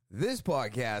This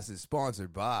podcast is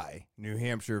sponsored by New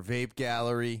Hampshire Vape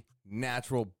Gallery,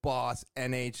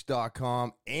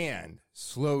 NaturalBossNH.com, and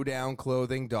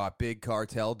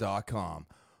SlowDownClothing.BigCartel.com.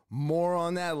 More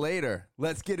on that later.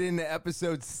 Let's get into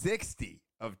episode 60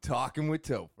 of Talking with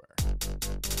Topher.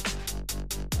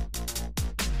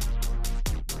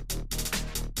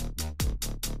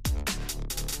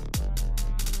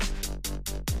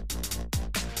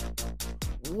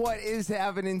 What is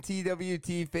happening,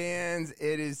 TWT fans?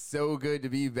 It is so good to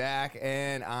be back,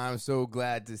 and I'm so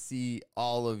glad to see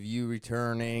all of you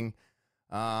returning.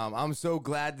 I'm so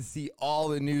glad to see all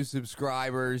the new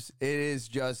subscribers. It is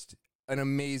just an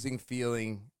amazing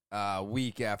feeling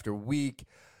week after week.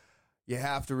 You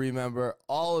have to remember,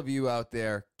 all of you out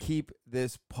there, keep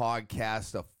this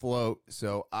podcast afloat,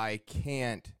 so I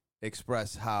can't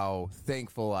express how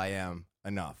thankful I am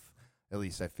enough. At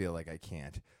least I feel like I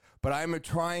can't. But I'm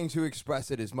trying to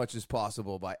express it as much as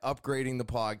possible by upgrading the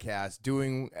podcast,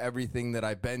 doing everything that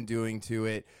I've been doing to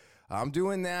it. I'm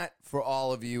doing that for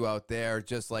all of you out there,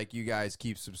 just like you guys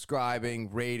keep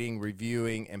subscribing, rating,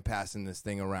 reviewing, and passing this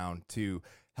thing around to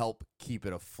help keep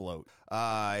it afloat.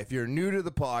 If you're new to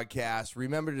the podcast,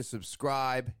 remember to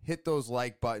subscribe, hit those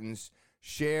like buttons,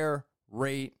 share,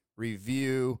 rate,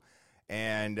 review,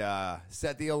 and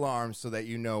set the alarm so that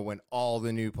you know when all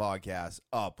the new podcasts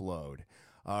upload.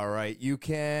 All right, you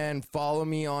can follow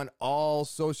me on all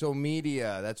social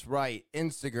media. That's right,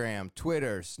 Instagram,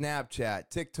 Twitter, Snapchat,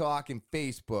 TikTok, and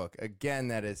Facebook. Again,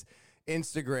 that is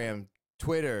Instagram,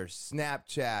 Twitter,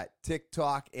 Snapchat,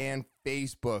 TikTok, and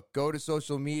Facebook. Go to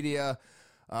social media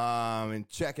and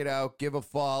check it out. Give a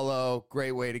follow.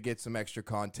 Great way to get some extra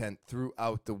content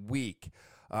throughout the week.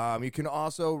 You can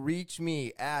also reach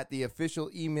me at the official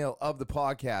email of the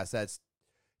podcast. That's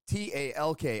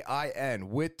TALKIN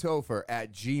with Topher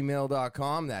at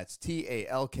gmail.com. That's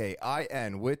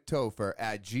TALKIN with Topher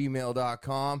at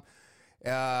gmail.com.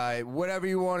 Whatever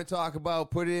you want to talk about,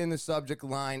 put it in the subject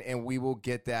line and we will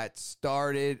get that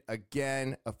started.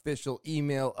 Again, official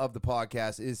email of the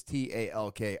podcast is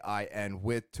TALKIN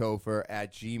with Topher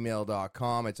at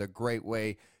gmail.com. It's a great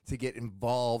way to get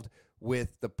involved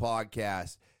with the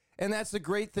podcast. And that's the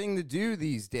great thing to do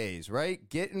these days, right?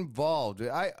 Get involved.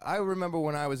 I remember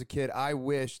when I was a kid, I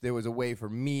wish there was a way for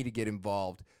me to get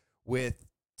involved with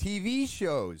TV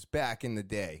shows back in the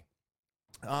day.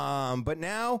 But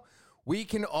now we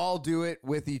can all do it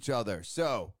with each other.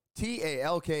 So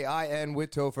TALKIN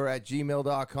with Topher at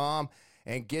gmail.com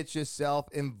and get yourself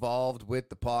involved with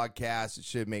the podcast. It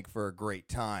should make for a great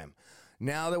time.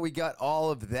 Now that we got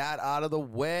all of that out of the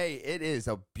way, it is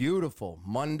a beautiful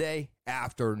Monday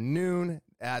afternoon.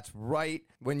 That's right.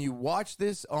 When you watch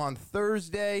this on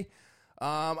Thursday,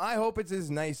 I hope it's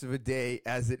as nice of a day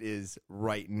as it is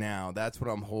right now. That's what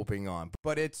I'm hoping on.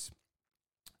 But it's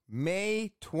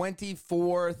May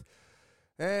 24th,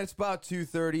 and it's about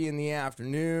 2:30 in the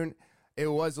afternoon. It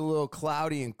was a little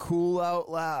cloudy and cool out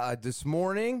this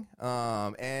morning,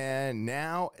 and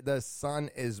now the sun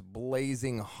is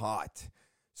blazing hot.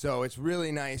 So it's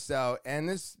really nice out, and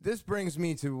this brings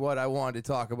me to what I wanted to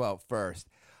talk about first.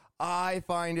 I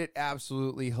find it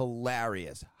absolutely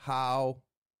hilarious how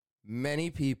many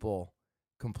people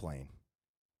complain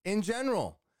in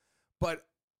general, but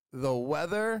the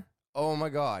weather, oh my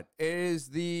God, it is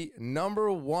the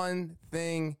number one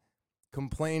thing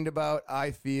complained about,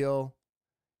 I feel,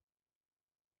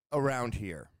 around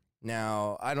here.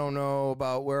 Now, I don't know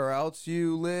about where else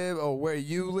you live or where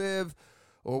you live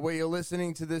or where you're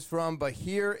listening to this from, but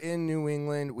here in New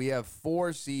England, we have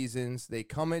 4 seasons. They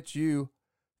come at you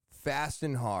fast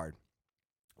and hard.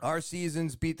 Our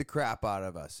seasons beat the crap out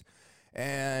of us.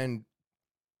 And,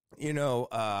 you know,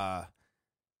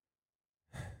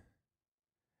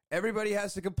 everybody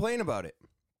has to complain about it.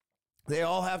 They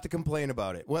all have to complain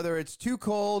about it, whether it's too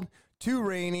cold, too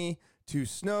rainy, too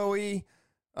snowy,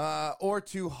 or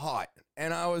too hot.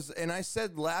 And I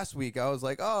said last week, I was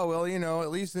like, oh, well, you know,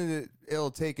 at least it'll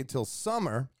take until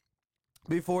summer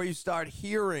before you start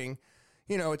hearing,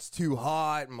 you know, it's too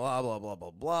hot and blah, blah, blah, blah,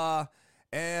 blah.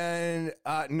 And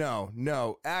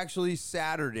no. Actually,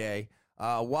 Saturday,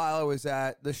 while I was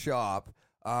at the shop,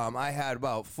 I had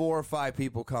about 4 or 5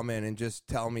 people come in and just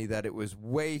tell me that it was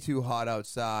way too hot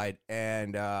outside.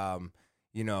 And,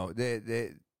 you know,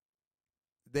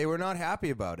 they were not happy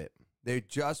about it. They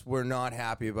just were not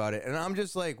happy about it. And I'm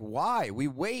just like, why? We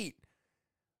wait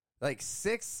like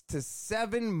 6 to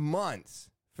 7 months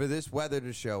for this weather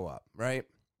to show up, right?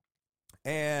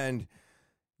 And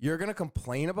you're going to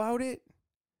complain about it?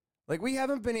 Like, we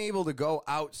haven't been able to go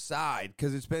outside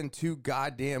because it's been too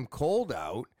goddamn cold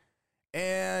out.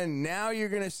 And now you're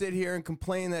going to sit here and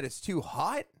complain that it's too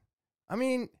hot? I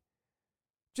mean,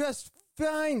 just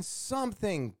find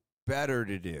something better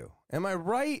to do. Am I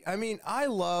right? I mean, I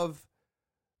love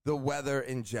the weather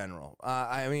in general.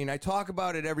 I mean, I talk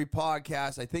about it every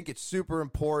podcast. I think it's super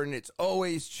important. It's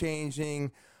always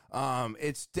changing.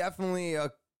 It's definitely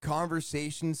a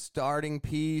conversation starting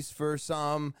piece for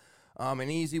some, an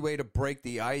easy way to break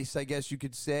the ice, I guess you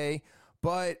could say.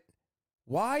 But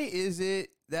why is it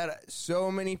that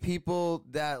so many people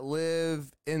that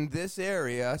live in this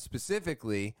area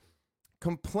specifically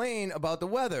complain about the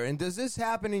weather? And does this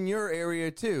happen in your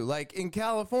area too? Like in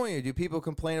California, do people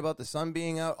complain about the sun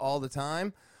being out all the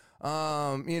time?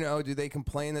 Do they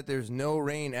complain that there's no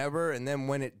rain ever? And then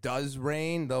when it does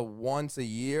rain, the once a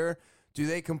year, do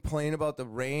they complain about the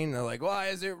rain? They're like, why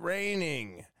is it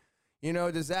raining?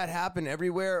 Does that happen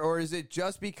everywhere? Or is it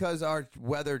just because our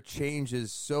weather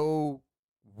changes so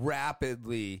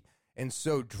rapidly and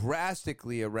so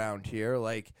drastically around here?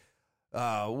 Like,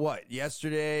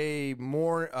 Sunday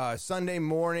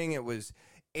morning, it was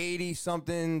 80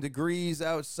 something degrees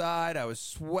outside. I was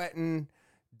sweating,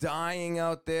 dying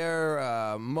out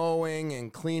there, mowing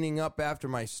and cleaning up after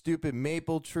my stupid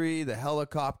maple tree. The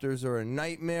helicopters are a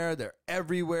nightmare. They're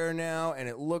everywhere now, and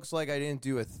it looks like I didn't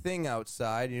do a thing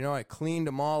outside. I cleaned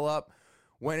them all up,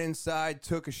 went inside,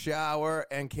 took a shower,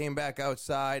 and came back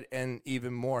outside, and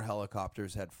even more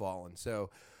helicopters had fallen.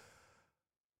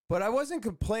 But I wasn't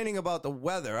complaining about the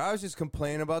weather. I was just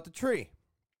complaining about the tree.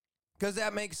 Because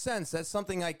that makes sense. That's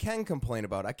something I can complain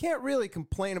about. I can't really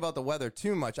complain about the weather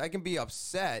too much. I can be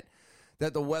upset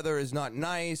that the weather is not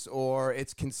nice or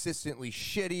it's consistently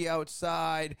shitty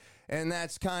outside, and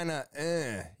that's kind of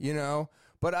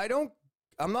But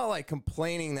I'm not like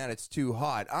complaining that it's too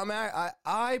hot.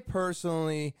 I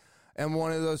personally am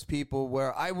one of those people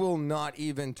where I will not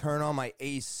even turn on my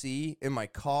AC in my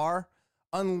car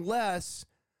unless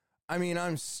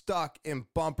I'm stuck in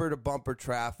bumper-to-bumper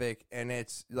traffic, and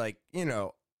it's like,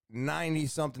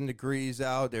 90-something degrees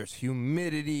out. There's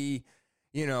humidity,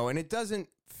 and it doesn't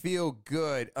feel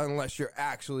good unless you're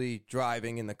actually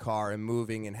driving in the car and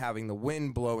moving and having the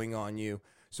wind blowing on you.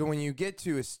 So when you get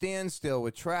to a standstill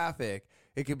with traffic,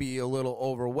 it could be a little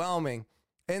overwhelming,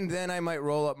 and then I might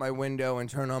roll up my window and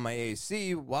turn on my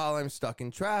AC while I'm stuck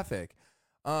in traffic.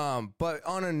 But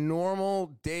on a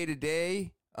normal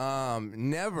day-to-day,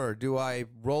 never do I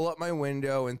roll up my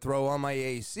window and throw on my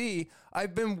AC.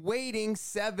 I've been waiting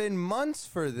 7 months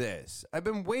for this. I've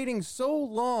been waiting so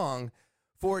long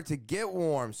for it to get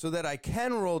warm so that I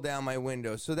can roll down my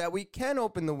window, so that we can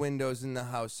open the windows in the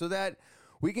house, so that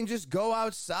we can just go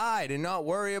outside and not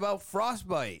worry about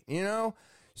frostbite,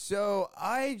 So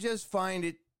I just find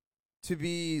it to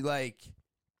be like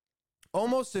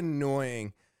almost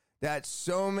annoying that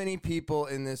so many people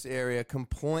in this area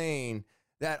complain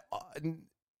that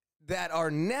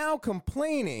are now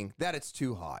complaining that it's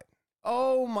too hot.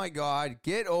 Oh my God,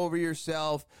 get over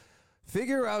yourself.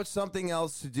 Figure out something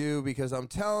else to do, because I'm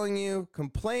telling you,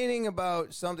 complaining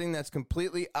about something that's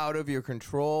completely out of your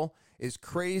control is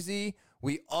crazy.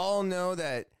 We all know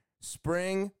that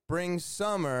spring brings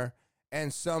summer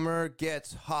and summer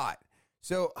gets hot.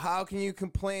 So how can you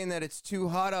complain that it's too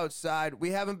hot outside?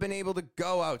 We haven't been able to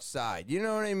go outside. You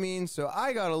know what I mean? So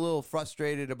I got a little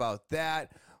frustrated about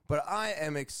that, but I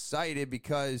am excited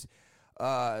because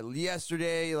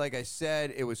yesterday, like I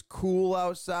said, it was cool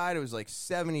outside. It was like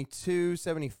 72,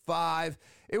 75.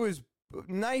 It was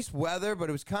nice weather, but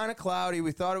it was kind of cloudy.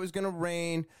 We thought it was going to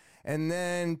rain. And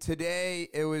then today,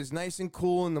 it was nice and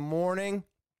cool in the morning.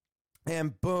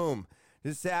 And boom,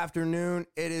 this afternoon,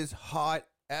 it is hot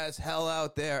as hell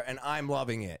out there, and I'm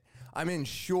loving it. I'm in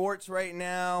shorts right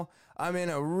now. I'm in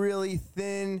a really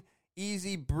thin,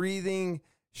 easy breathing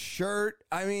shirt.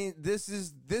 This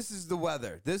is the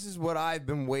weather. This is what I've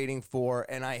been waiting for,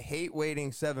 and I hate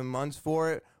waiting 7 months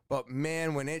for it. But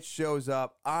man, when it shows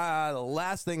up, the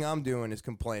last thing I'm doing is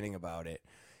complaining about it.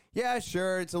 Yeah,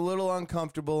 sure, it's a little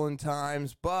uncomfortable in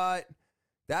times, but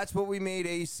that's what we made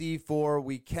AC for.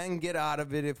 We can get out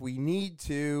of it if we need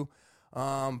to,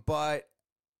 but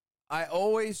I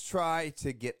always try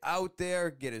to get out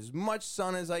there, get as much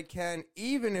sun as I can,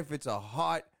 even if it's a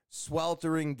hot,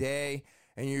 sweltering day,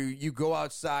 and you go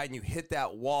outside and you hit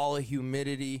that wall of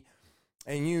humidity,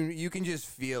 and you can just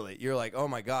feel it. You're like, oh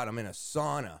my God, I'm in a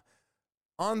sauna.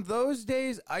 On those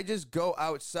days, I just go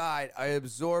outside. I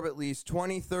absorb at least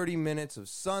 20, 30 minutes of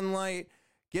sunlight,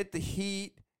 get the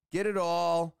heat, get it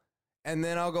all, and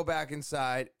then I'll go back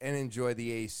inside and enjoy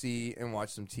the AC and watch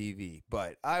some TV.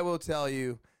 But I will tell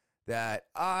you that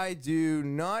I do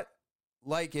not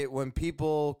like it when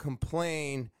people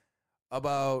complain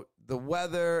about the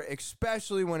weather,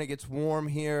 especially when it gets warm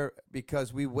here,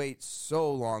 because we wait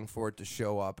so long for it to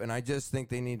show up. And I just think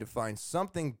they need to find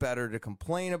something better to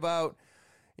complain about.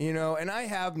 You know, and I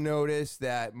have noticed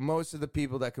that most of the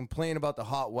people that complain about the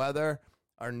hot weather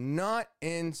are not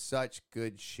in such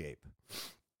good shape.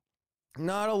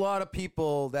 Not a lot of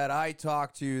people that I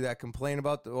talk to that complain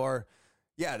about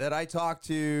that I talk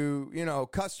to, you know,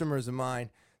 customers of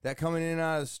mine that coming in and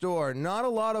out of the store, not a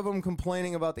lot of them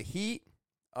complaining about the heat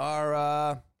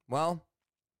are,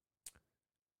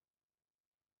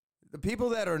 the people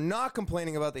that are not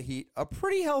complaining about the heat are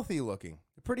pretty healthy looking.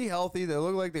 They're pretty healthy. They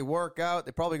look like they work out.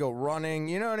 They probably go running.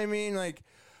 You know what I mean? Like,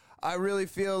 I really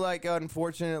feel like,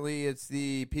 unfortunately, it's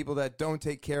the people that don't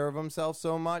take care of themselves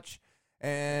so much,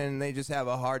 and they just have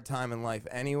a hard time in life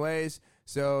anyways.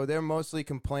 So they're mostly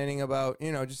complaining about,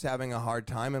 you know, just having a hard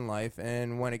time in life.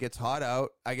 And when it gets hot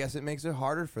out, I guess it makes it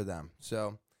harder for them.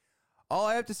 So all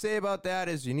I have to say about that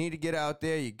is you need to get out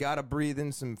there. You got to breathe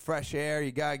in some fresh air.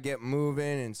 You got to get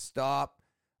moving and stop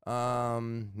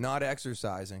not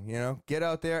exercising, you know. Get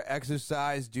out there,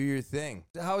 exercise, do your thing.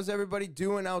 How's everybody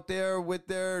doing out there with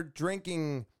their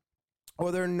drinking,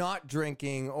 or they're not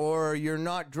drinking, or you're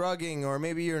not drugging, or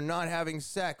maybe you're not having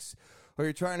sex, or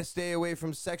you're trying to stay away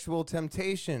from sexual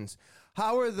temptations?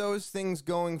 How are those things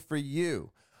going for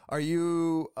you? Are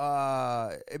you,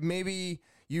 maybe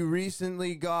you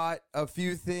recently got a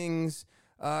few things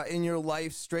in your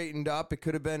life straightened up? It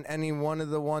could have been any one of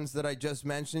the ones that I just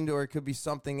mentioned, or it could be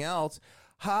something else.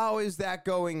 How is that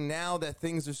going now that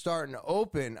things are starting to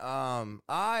open?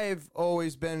 I've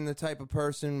always been the type of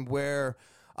person where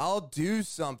I'll do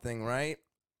something, right?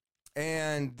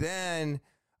 And then,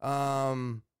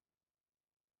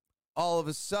 all of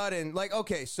a sudden, like,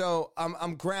 okay, so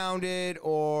I'm grounded,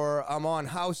 or I'm on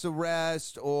house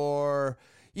arrest, or,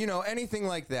 you know, anything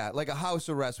like that. Like a house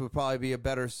arrest would probably be a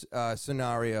better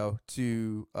scenario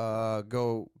to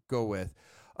go with.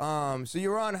 So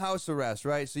you're on house arrest,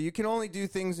 right? So you can only do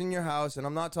things in your house, and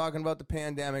I'm not talking about the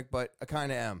pandemic, but I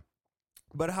kind of am.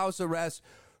 But house arrest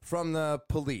from the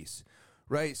police.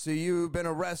 Right, so you've been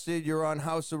arrested, you're on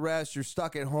house arrest, you're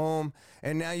stuck at home,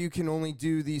 and now you can only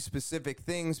do these specific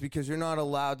things because you're not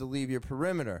allowed to leave your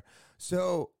perimeter.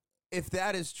 So if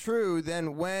that is true,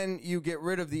 then when you get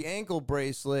rid of the ankle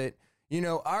bracelet, you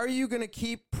know, are you going to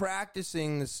keep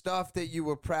practicing the stuff that you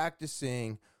were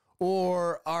practicing,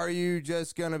 or are you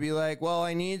just going to be like, well,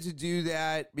 I need to do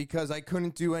that because I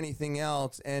couldn't do anything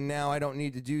else, and now I don't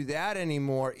need to do that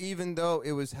anymore, even though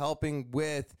it was helping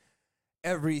with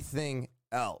everything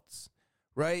else,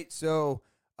 right? So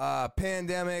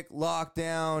pandemic,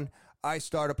 lockdown, I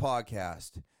start a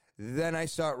podcast, then I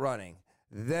start running,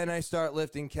 then I start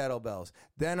lifting kettlebells,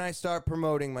 then I start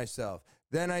promoting myself,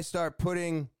 then I start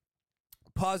putting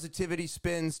positivity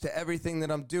spins to everything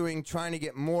that I'm doing, trying to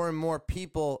get more and more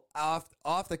people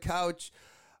off the couch,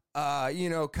 you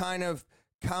know, kind of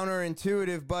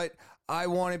counterintuitive, but I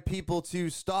wanted people to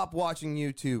stop watching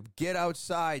YouTube, get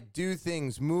outside, do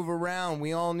things, move around.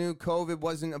 We all knew COVID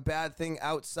wasn't a bad thing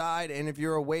outside, and if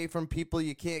you're away from people,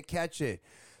 you can't catch it.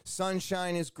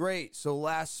 Sunshine is great. So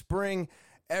last spring,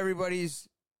 everybody's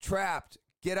trapped.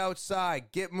 Get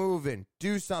outside, get moving,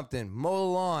 do something, mow the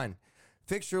lawn,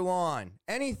 fix your lawn,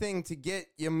 anything to get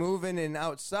you moving and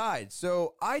outside.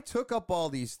 So I took up all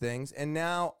these things, and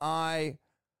now I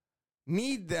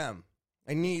need them.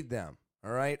 All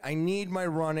right. I need my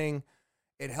running.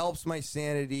 It helps my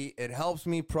sanity. It helps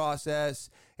me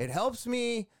process. It helps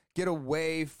me get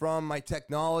away from my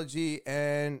technology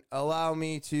and allow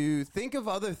me to think of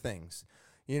other things.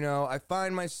 You know, I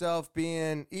find myself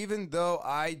being, even though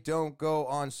I don't go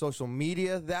on social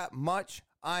media that much,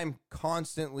 I'm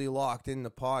constantly locked in the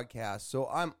podcast. So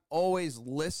I'm always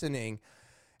listening.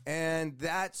 And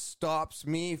that stops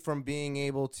me from being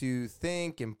able to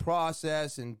think and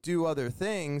process and do other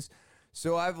things.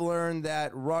 So I've learned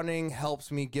that running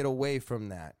helps me get away from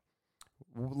that.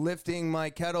 Lifting my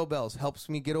kettlebells helps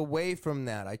me get away from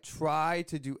that. I try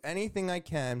to do anything I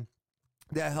can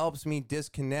that helps me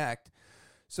disconnect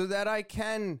so that I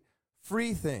can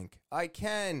free think. I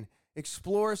can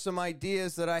explore some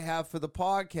ideas that I have for the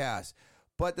podcast.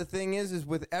 But the thing is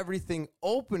with everything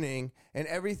opening and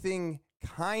everything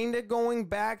kind of going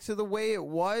back to the way it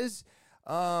was,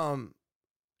 now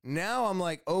I'm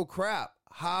like, oh crap.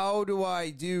 How do I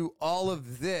do all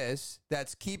of this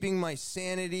that's keeping my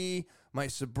sanity, my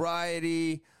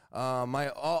sobriety,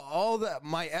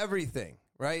 my everything,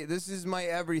 right? This is my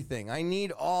everything. I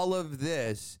need all of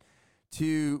this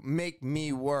to make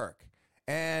me work.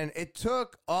 And it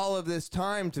took all of this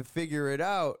time to figure it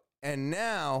out. And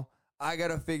now I got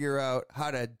to figure out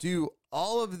how to do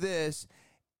all of this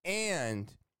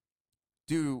and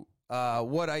do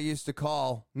what I used to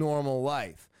call normal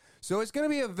life. So it's going to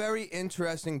be a very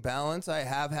interesting balance. I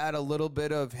have had a little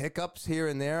bit of hiccups here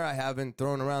and there. I haven't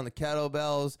thrown around the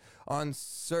kettlebells on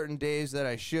certain days that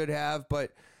I should have,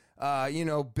 but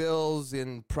bills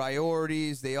and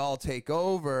priorities, they all take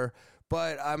over.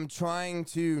 But I'm trying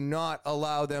to not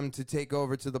allow them to take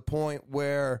over to the point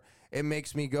where it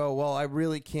makes me go, well, I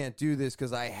really can't do this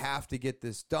because I have to get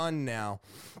this done now.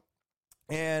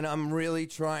 And I'm really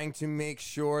trying to make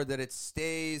sure that it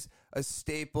stays a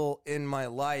staple in my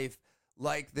life,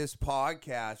 like this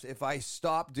podcast. If I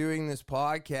stop doing this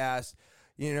podcast,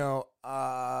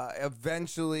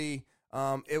 eventually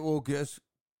it will just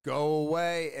go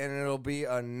away and it'll be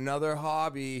another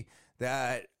hobby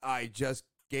that I just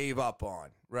gave up on,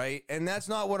 right? And that's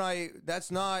not what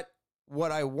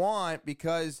I want,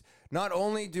 because not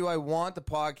only do I want the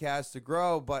podcast to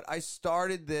grow, but I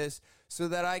started this so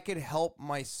that I could help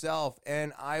myself.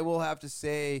 And I will have to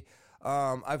say,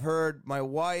 I've heard my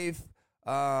wife,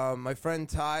 my friend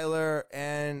Tyler,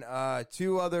 and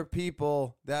 2 other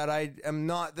people that I am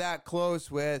not that close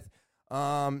with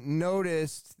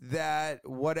noticed that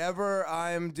whatever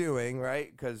I'm doing,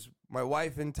 right? Because my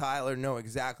wife and Tyler know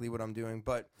exactly what I'm doing,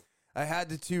 but I had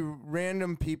the 2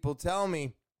 random people tell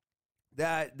me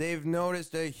that they've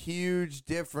noticed a huge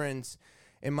difference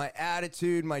in my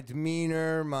attitude, my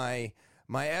demeanor, my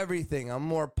everything. I'm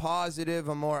more positive,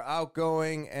 I'm more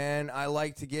outgoing, and I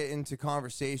like to get into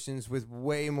conversations with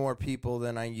way more people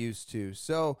than I used to.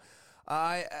 So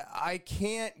I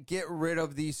can't get rid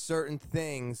of these certain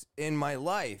things in my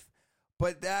life,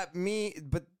 but that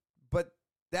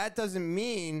doesn't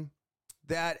mean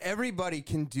that everybody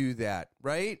can do that,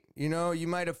 right? You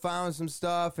might have found some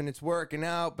stuff and it's working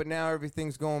out, but now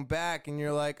everything's going back and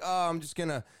you're like, oh, I'm just going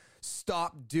to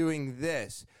stop doing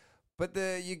this. But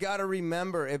you got to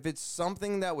remember, if it's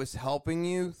something that was helping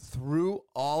you through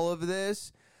all of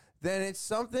this, then it's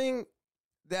something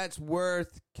that's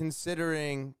worth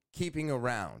considering keeping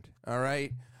around, all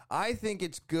right? I think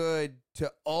it's good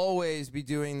to always be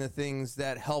doing the things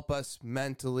that help us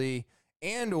mentally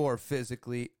and or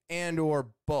physically and or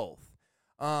both,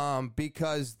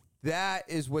 because that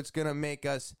is what's going to make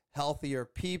us healthier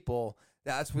people.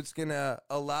 That's what's going to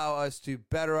allow us to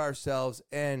better ourselves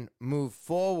and move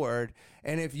forward.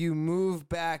 And if you move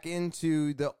back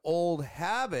into the old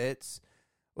habits,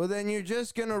 well, then you're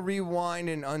just going to rewind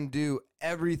and undo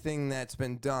everything that's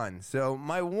been done. So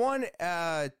my one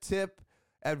tip,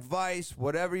 advice,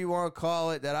 whatever you want to call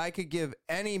it, that I could give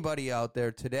anybody out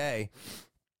there today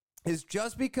is,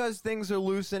 just because things are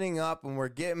loosening up and we're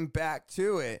getting back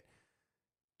to it,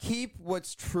 keep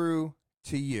what's true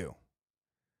to you.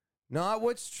 Not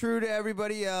what's true to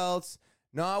everybody else,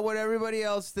 not what everybody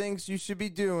else thinks you should be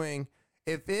doing.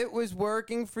 If it was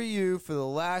working for you for the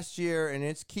last year and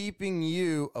it's keeping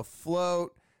you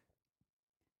afloat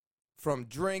from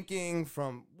drinking,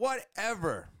 from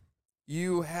whatever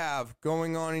you have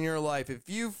going on in your life, if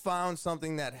you found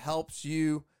something that helps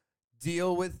you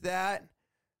deal with that,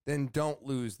 then don't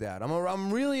lose that.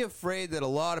 I'm really afraid that a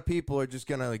lot of people are just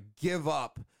going to give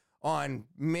up on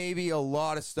maybe a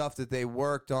lot of stuff that they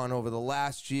worked on over the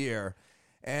last year.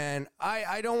 And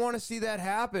I don't want to see that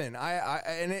happen.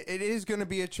 And it is going to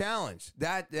be a challenge.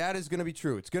 That is going to be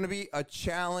true. It's going to be a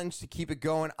challenge to keep it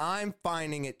going. I'm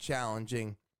finding it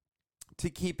challenging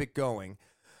to keep it going.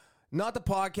 Not the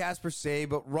podcast per se,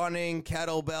 but running,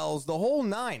 kettlebells, the whole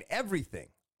 9, everything,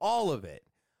 all of it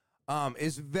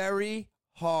is very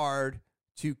hard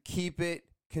to keep it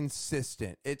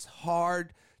consistent. It's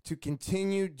hard to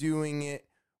continue doing it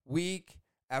week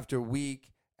after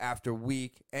week after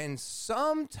week. And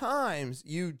sometimes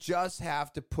you just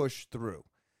have to push through.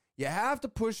 You have to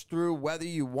push through whether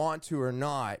you want to or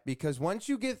not, because once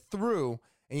you get through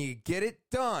and you get it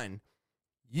done,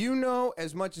 you know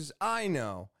as much as I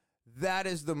know, that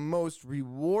is the most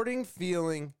rewarding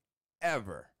feeling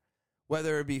ever.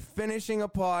 Whether it be finishing a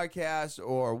podcast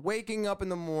or waking up in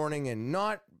the morning and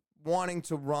not wanting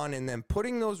to run and then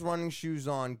putting those running shoes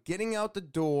on, getting out the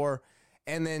door,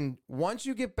 and then once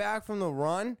you get back from the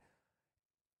run,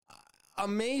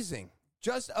 amazing.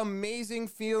 Just amazing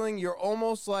feeling. You're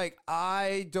almost like,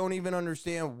 I don't even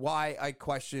understand why I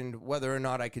questioned whether or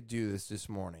not I could do this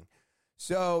morning.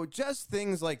 So just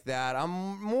things like that.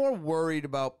 I'm more worried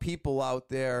about people out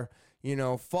there,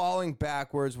 falling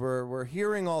backwards. We're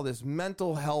hearing all this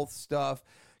mental health stuff.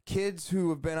 Kids who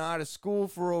have been out of school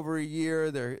for over a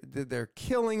year, they're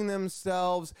killing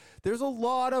themselves. There's a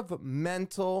lot of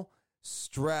mental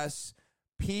stress,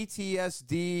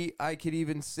 PTSD, I could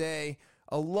even say.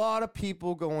 A lot of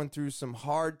people going through some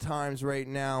hard times right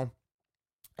now,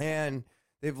 and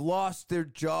they've lost their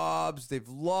jobs. They've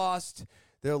lost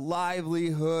their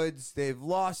livelihoods, they've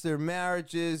lost their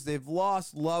marriages, they've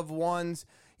lost loved ones.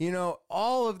 You know,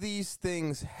 all of these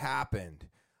things happened.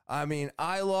 I mean,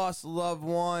 I lost a loved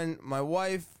one. My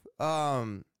wife,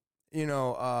 got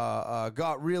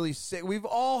really sick. We've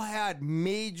all had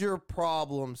major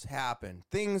problems happen.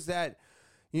 Things that,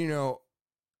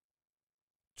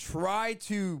 try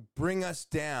to bring us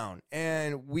down.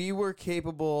 And we were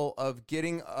capable of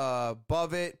getting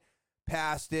above it,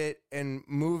 past it, and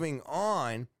moving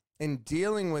on and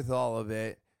dealing with all of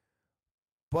it.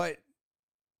 But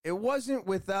it wasn't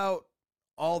without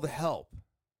all the help.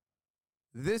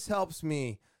 This helps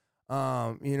me,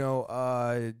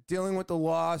 dealing with the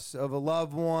loss of a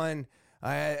loved one.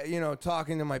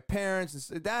 Talking to my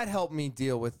parents, that helped me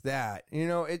deal with that.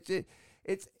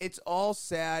 It's all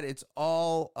sad. It's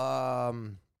all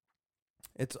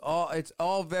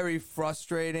very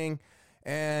frustrating.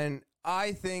 And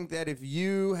I think that if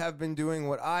you have been doing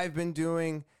what I've been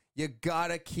doing, you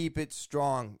gotta keep it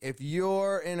strong. If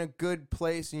you're in a good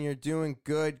place and you're doing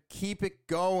good, keep it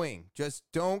going. Just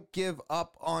don't give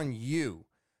up on you.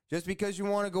 Just because you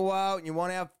want to go out and you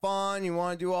want to have fun, you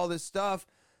want to do all this stuff,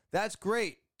 that's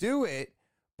great. Do it.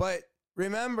 But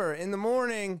remember, in the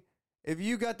morning, if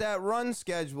you got that run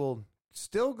scheduled,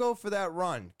 still go for that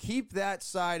run. Keep that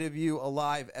side of you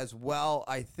alive as well.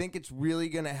 I think it's really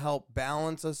going to help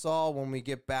balance us all when we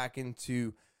get back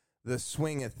into the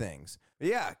swing of things. But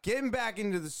yeah, getting back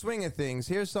into the swing of things,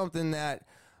 here's something that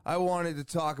I wanted to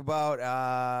talk about.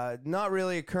 Not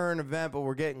really a current event, but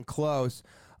we're getting close.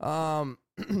 And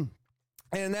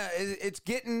that it's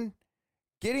getting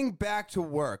back to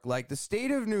work. Like the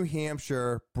state of New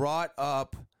Hampshire brought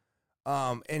up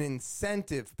an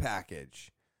incentive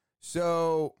package.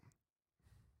 So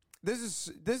this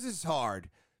is hard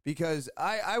because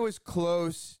I was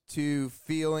close to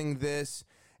feeling this,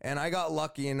 and I got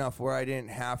lucky enough where I didn't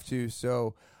have to.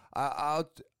 So I'm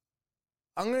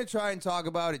going to try and talk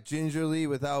about it gingerly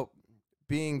without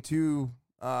being too,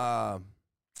 I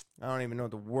don't even know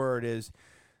what the word is.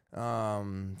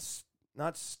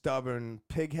 Not stubborn,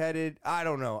 pig-headed. I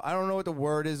don't know. I don't know what the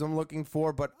word is I'm looking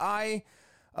for, but I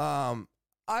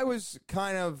was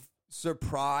kind of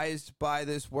surprised by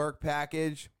this work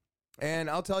package, and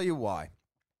I'll tell you why.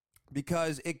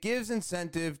 Because it gives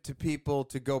incentive to people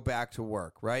to go back to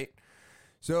work, right?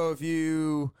 So if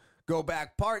you go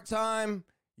back part-time,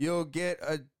 you'll get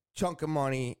a chunk of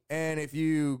money. And if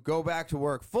you go back to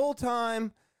work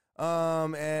full-time,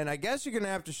 and I guess you're going to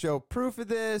have to show proof of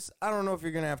this. I don't know if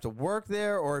you're going to have to work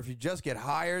there or if you just get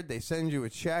hired, they send you a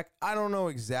check. I don't know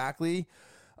exactly.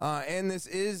 And this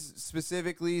is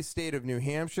specifically state of New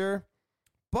Hampshire.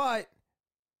 But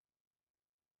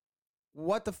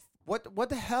what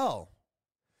the hell?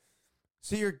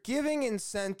 So you're giving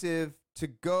incentive to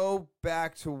go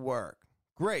back to work.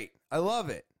 Great. I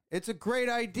love it. It's a great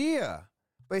idea.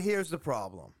 But here's the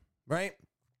problem, right?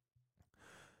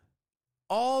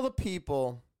 All the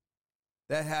people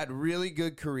that had really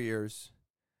good careers,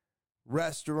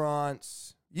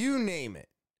 restaurants, you name it,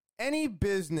 any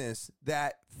business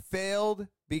that failed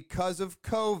because of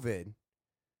COVID,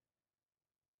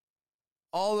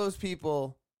 all those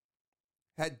people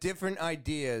had different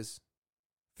ideas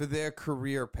for their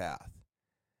career path.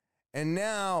 And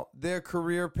now their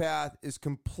career path is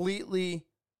completely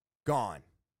gone.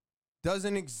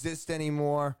 Doesn't exist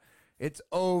anymore. It's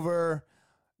over.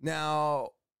 Now,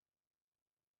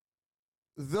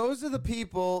 those are the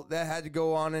people that had to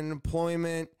go on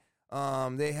unemployment.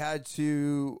 They had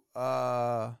to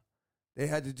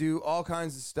do all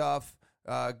kinds of stuff.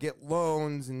 Get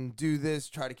loans and do this,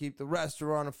 try to keep the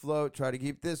restaurant afloat, try to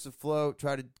keep this afloat,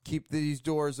 try to keep these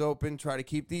doors open, try to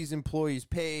keep these employees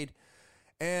paid.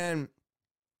 And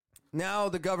now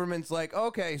the government's like,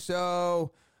 okay,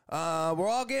 so we're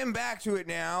all getting back to it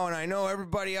now, and I know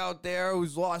everybody out there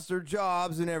who's lost their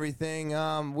jobs and everything,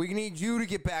 we need you to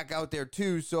get back out there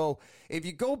too. So if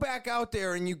you go back out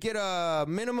there and you get a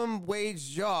minimum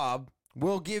wage job,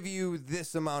 we'll give you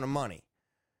this amount of money.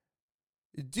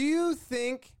 Do you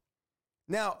think,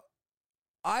 now,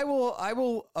 I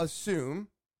will assume,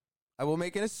 I will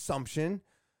make an assumption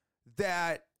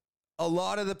that a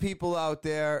lot of the people out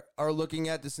there are looking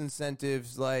at this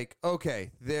incentives like,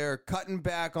 okay, they're cutting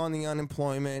back on the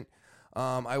unemployment.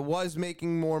 I was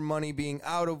making more money being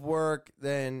out of work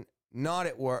than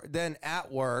at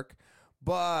work.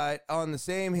 But on the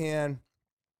same hand,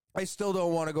 I still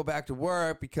don't want to go back to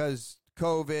work because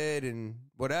COVID and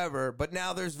whatever, but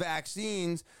now there's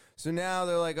vaccines, so now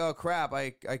they're like, oh crap,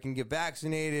 I can get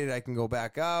vaccinated, I can go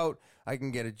back out, I can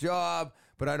get a job,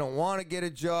 but I don't want to get a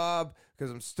job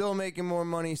because I'm still making more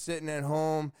money sitting at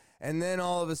home. And then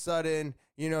all of a sudden,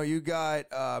 You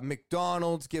got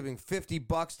McDonald's giving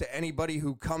 $50 to anybody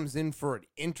who comes in for an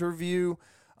interview.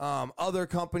 Other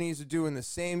companies are doing the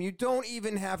same. You don't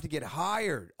even have to get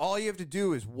hired. All you have to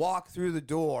do is walk through the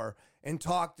door and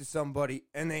talk to somebody,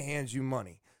 and they hand you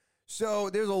money. So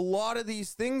there's a lot of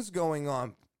these things going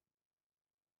on.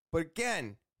 But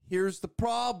again, here's the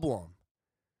problem.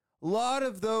 A lot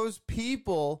of those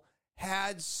people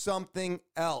had something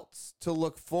else to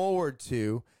look forward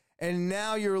to. And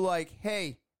now you're like,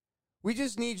 hey, we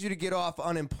just need you to get off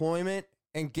unemployment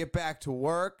and get back to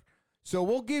work. So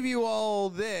we'll give you all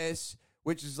this,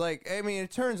 which is like, I mean,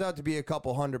 it turns out to be a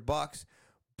couple $100,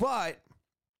 but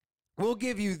we'll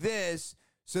give you this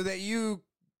so that you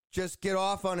just get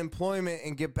off unemployment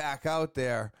and get back out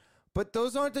there. But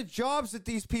those aren't the jobs that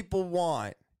these people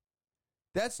want.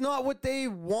 That's not what they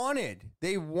wanted.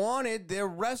 They wanted their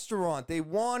restaurant. They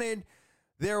wanted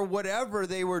their whatever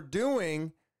they were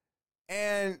doing.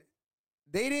 And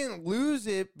they didn't lose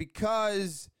it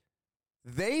because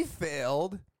they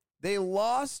failed. They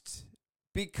lost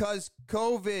because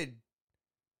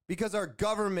because our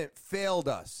government failed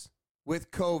us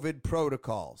with COVID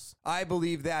protocols. I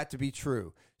believe that to be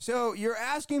true. So you're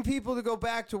asking people to go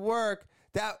back to work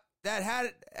that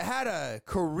had a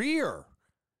career,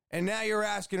 and now you're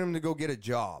asking them to go get a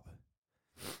job.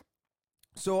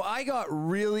 So I got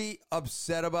really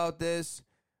upset about this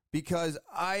because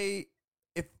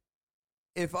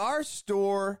if our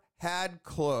store had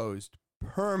closed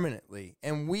permanently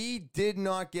and we did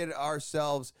not get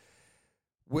ourselves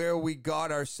where we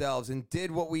got ourselves and did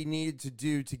what we needed to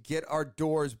do to get our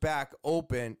doors back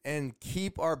open and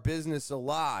keep our business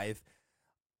alive,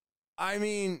 I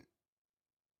mean,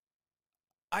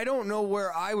 I don't know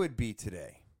where I would be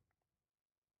today.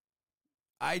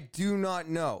 I do not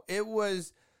know. It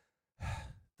was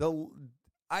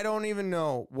I don't even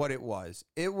know what it was.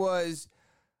 It was,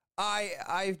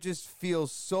 I just feel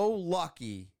so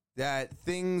lucky that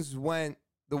things went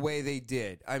the way they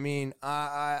did. I mean,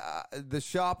 the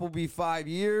shop will be 5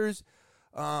 years.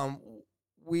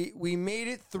 We made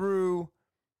it through.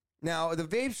 Now, the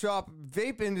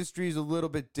vape industry is a little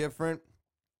bit different.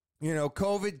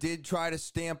 COVID did try to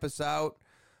stamp us out.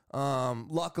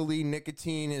 Luckily,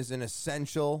 nicotine is an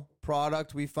essential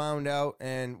product, we found out.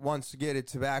 And once you get a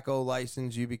tobacco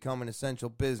license, you become an essential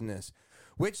business,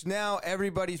 which now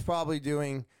everybody's probably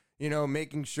doing,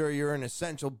 making sure you're an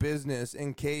essential business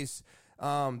in case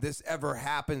this ever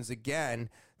happens again.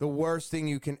 The worst thing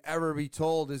you can ever be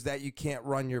told is that you can't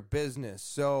run your business.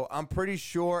 So I'm pretty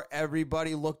sure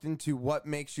everybody looked into what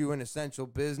makes you an essential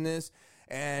business,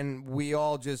 and we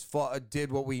all just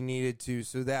did what we needed to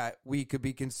so that we could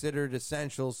be considered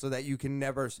essential so that you can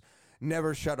never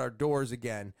shut our doors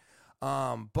again.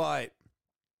 But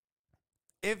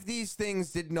if these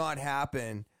things did not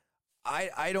happen,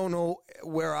 I don't know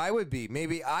where I would be.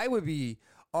 Maybe I would be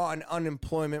on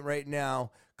unemployment right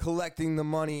now, collecting the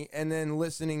money and then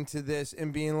listening to this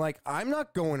and being like, I'm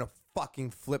not going to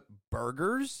fucking flip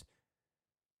burgers.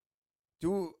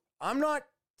 I'm not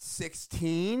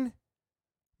 16.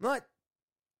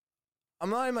 I'm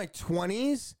not in my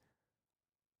 20s.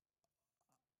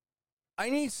 I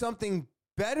need something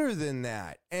better than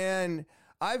that. And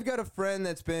I've got a friend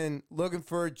that's been looking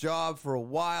for a job for a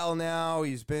while now.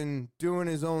 He's been doing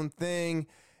his own thing,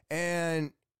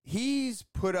 and he's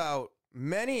put out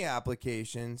many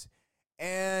applications,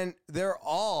 and they're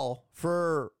all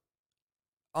for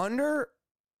I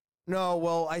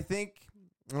think,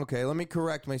 okay, let me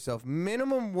correct myself.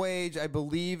 Minimum wage, I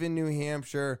believe, in New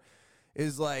Hampshire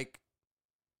is like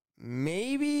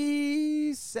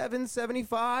maybe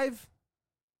 $7.75.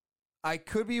 I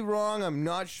could be wrong. I'm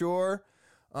not sure.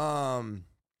 I'll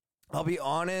be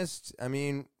honest. I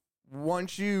mean,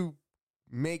 once you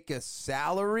make a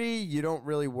salary, you don't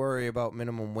really worry about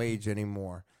minimum wage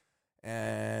anymore.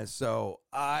 And so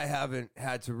I haven't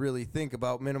had to really think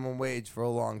about minimum wage for a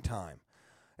long time.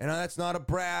 And that's not a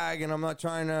brag, and I'm not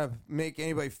trying to make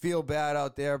anybody feel bad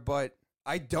out there, but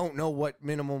I don't know what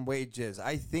minimum wage is.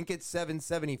 I think it's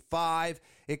 $7.75.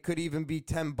 It could even be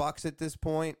 $10 at this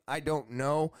point. I don't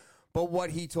know. But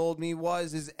what he told me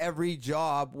is every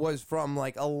job was from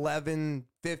like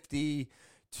 $11.50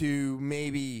 to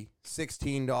maybe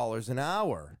 $16 an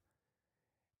hour.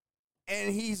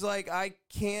 And he's like, I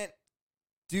can't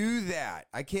do that.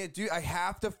 I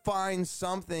have to find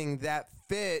something that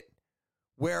fit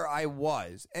where I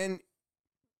was. And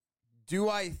do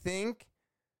I think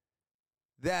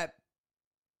that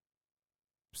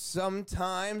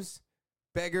sometimes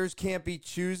beggars can't be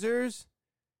choosers?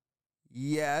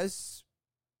 Yes.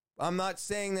 I'm not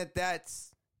saying that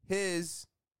that's his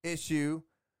issue,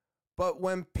 but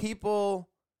when people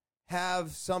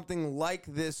have something like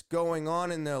this going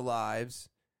on in their lives,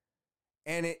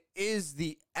 and it is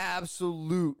the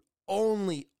absolute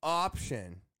only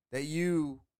option that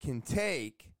you can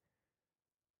take,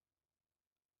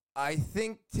 I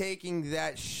think taking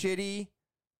that shitty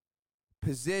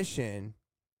position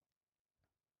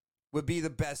would be the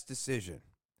best decision.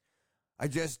 I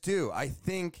just do. I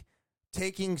think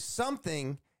taking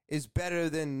something is better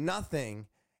than nothing,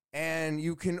 and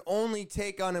you can only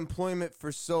take unemployment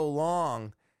for so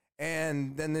long,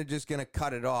 and then they're just going to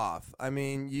cut it off. I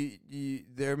mean,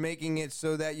 they're making it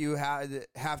so that you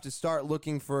have to start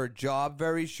looking for a job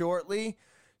very shortly.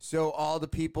 So all the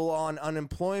people on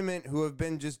unemployment who have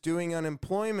been just doing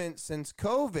unemployment since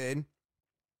COVID,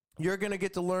 you're going to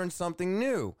get to learn something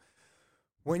new.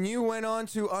 When you went on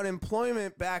to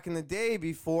unemployment back in the day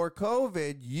before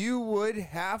COVID, you would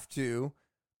have to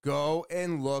go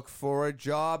and look for a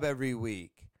job every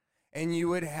week. And you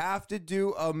would have to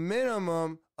do a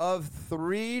minimum of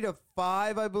 3 to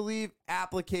 5, I believe,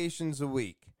 applications a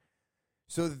week.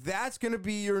 So that's going to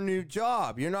be your new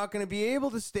job. You're not going to be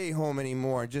able to stay home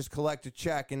anymore and just collect a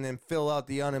check and then fill out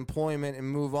the unemployment and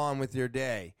move on with your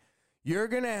day. You're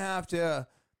going to have to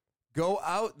go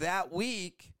out that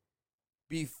week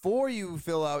before you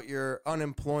fill out your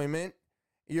unemployment.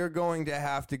 You're going to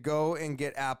have to go and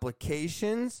get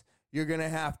applications. You're going to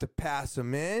have to pass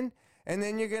them in. And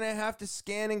then you're going to have to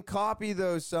scan and copy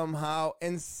those somehow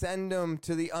and send them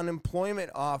to the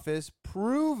unemployment office,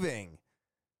 proving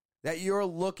that you're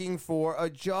looking for a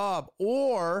job,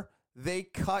 or they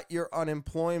cut your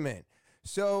unemployment.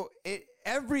 So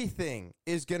everything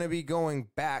is going to be going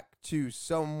back to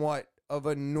somewhat of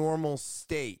a normal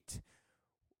state.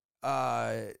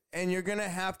 And you're going to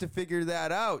have to figure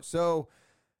that out. So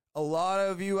a lot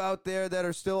of you out there that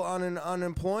are still on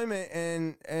unemployment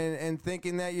and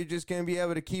thinking that you're just going to be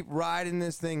able to keep riding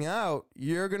this thing out,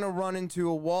 you're going to run into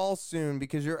a wall soon,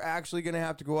 because you're actually going to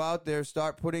have to go out there,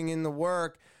 start putting in the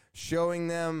work, showing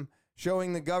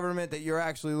the government that you're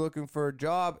actually looking for a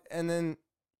job, and then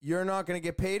you're not going to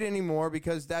get paid anymore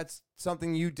because that's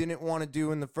something you didn't want to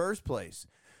do in the first place.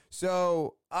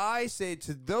 So I say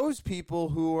to those people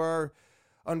who are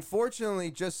unfortunately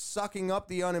just sucking up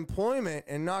the unemployment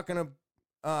and not going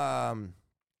to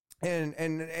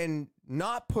and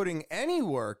not putting any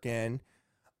work in,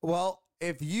 well,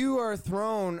 if you are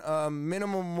thrown a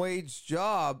minimum wage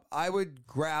job, I would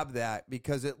grab that,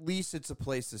 because at least it's a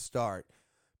place to start.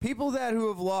 People who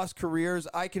have lost careers,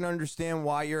 I can understand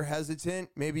why you're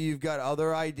hesitant. Maybe you've got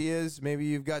other ideas. Maybe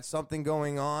you've got something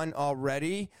going on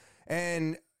already,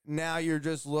 and now you're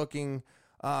just looking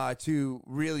to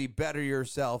really better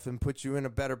yourself and put you in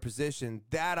a better position.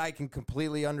 That I can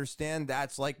completely understand.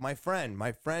 That's like my friend.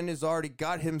 My friend has already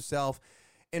got himself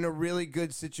in a really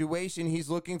good situation. He's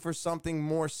looking for something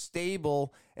more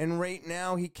stable, and right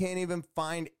now he can't even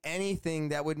find anything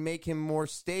that would make him more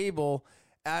stable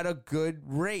at a good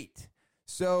rate.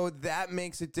 So that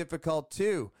makes it difficult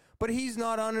too. But he's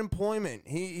not unemployment.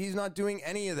 He's not doing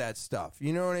any of that stuff.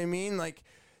 You know what I mean? Like,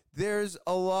 there's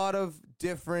a lot of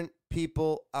different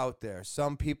people out there.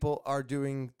 Some people are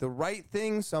doing the right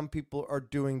thing, some people are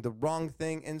doing the wrong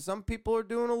thing, and some people are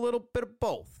doing a little bit of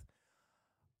both.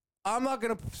 I'm not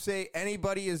going to say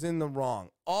anybody is in the wrong.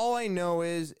 All I know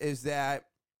is that,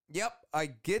 yep, I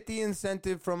get the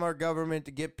incentive from our government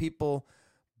to get people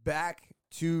back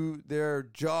to their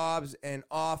jobs and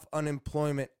off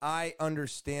unemployment. I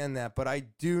understand that, but I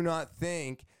do not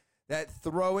think that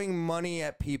throwing money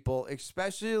at people,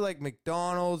 especially like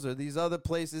McDonald's or these other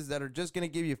places that are just going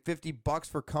to give you $50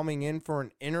 for coming in for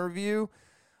an interview,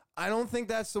 I don't think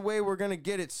that's the way we're going to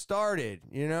get it started.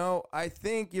 You know, I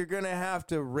think you're going to have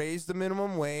to raise the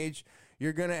minimum wage.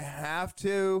 You're going to have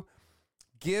to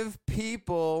give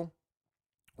people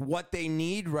what they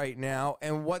need right now,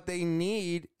 and what they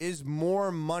need is more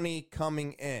money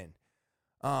coming in.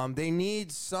 They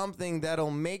need something that'll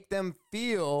make them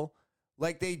feel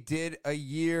like they did a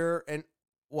year and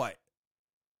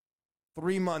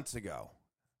 3 months ago.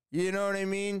 You know what I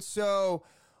mean? So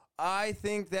I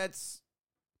think that's,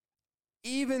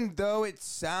 even though it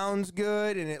sounds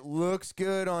good and it looks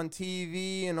good on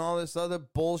TV and all this other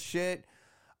bullshit,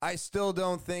 I still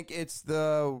don't think it's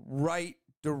the right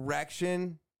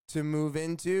direction to move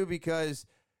into, because,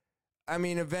 I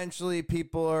mean, eventually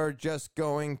people are just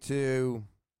going to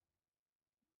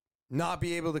not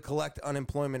be able to collect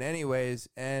unemployment anyways,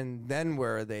 and then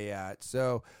where are they at?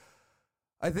 So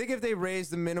I think if they raise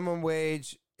the minimum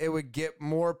wage, it would get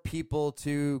more people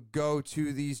to go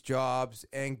to these jobs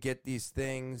and get these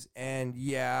things. And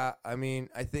yeah, I mean,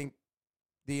 I think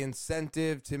the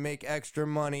incentive to make extra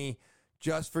money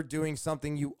just for doing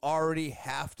something you already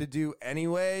have to do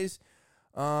anyways,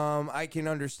 I can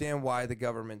understand why the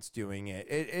government's doing it.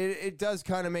 It does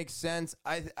kind of make sense.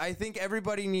 I think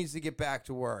everybody needs to get back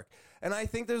to work. And I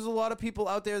think there's a lot of people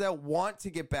out there that want to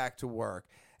get back to work.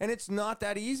 And it's not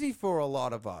that easy for a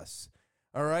lot of us.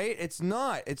 All right? It's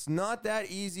not. It's not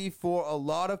that easy for a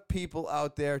lot of people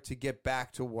out there to get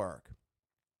back to work.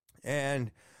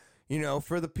 And, you know,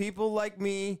 for the people like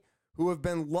me who have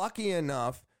been lucky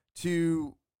enough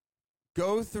to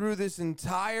go through this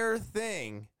entire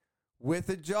thing with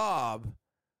a job,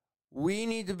 we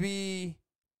need to be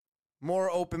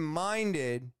more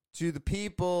open-minded to the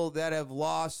people that have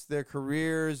lost their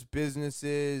careers,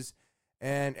 businesses,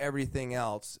 and everything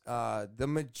else. The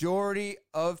majority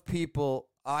of people,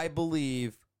 I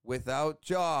believe, without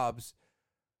jobs,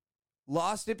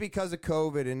 lost it because of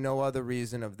COVID and no other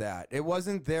reason of that. It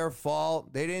wasn't their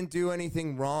fault. They didn't do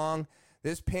anything wrong.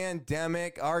 This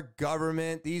pandemic, our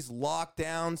government, these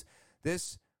lockdowns,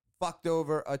 this fucked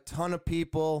over a ton of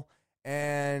people.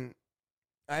 And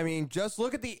I mean, just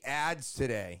look at the ads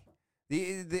today.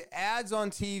 The ads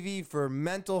on TV for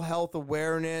mental health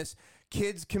awareness,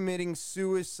 kids committing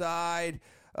suicide,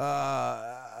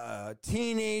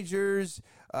 teenagers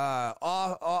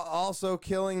also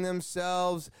killing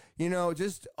themselves, you know,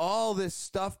 just all this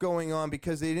stuff going on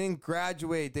because they didn't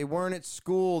graduate, they weren't at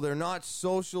school, they're not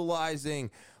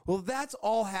socializing. Well, that's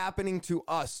all happening to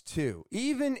us too.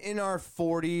 Even in our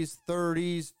 40s,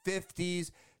 30s,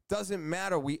 50s, doesn't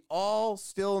matter. We all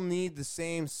still need the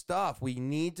same stuff. We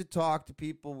need to talk to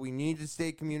people. We need to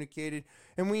stay communicated.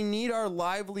 And we need our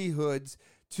livelihoods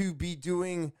to be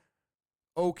doing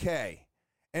okay.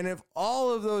 And if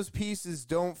all of those pieces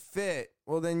don't fit,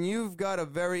 well, then you've got a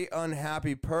very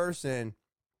unhappy person.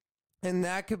 And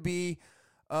that could be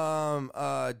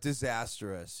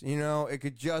disastrous. You know, it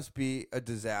could just be a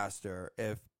disaster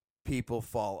if people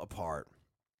fall apart.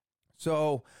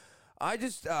 So I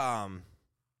just...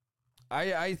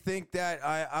 I think that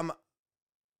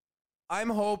I'm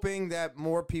hoping that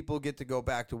more people get to go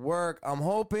back to work. I'm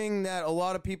hoping that a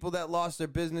lot of people that lost their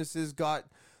businesses got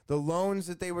the loans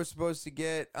that they were supposed to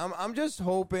get. I'm just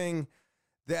hoping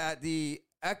that the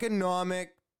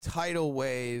economic tidal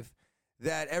wave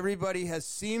that everybody has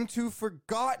seemed to have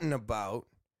forgotten about,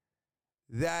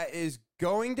 that is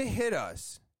going to hit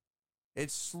us.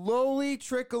 It's slowly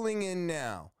trickling in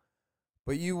now.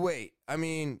 But you wait. I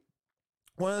mean,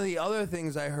 one of the other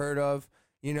things I heard of,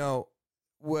 you know,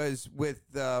 was with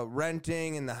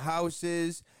renting and the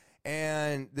houses.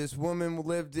 And this woman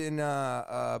lived in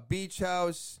a beach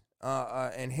house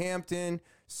in Hampton,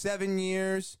 7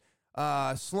 years,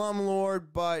 slumlord,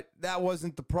 but that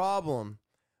wasn't the problem.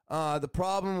 The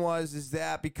problem is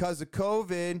that because of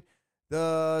COVID,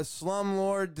 the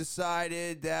slumlord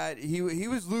decided that he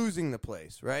was losing the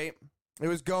place, right? It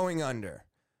was going under.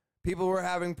 People were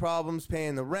having problems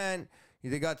paying the rent.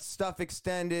 They got stuff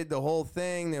extended, the whole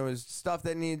thing. There was stuff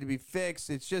that needed to be fixed.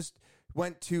 It just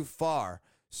went too far.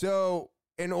 So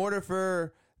in order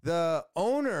for the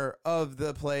owner of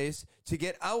the place to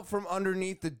get out from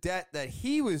underneath the debt that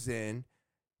he was in,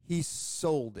 he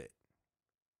sold it.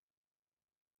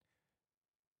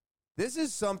 This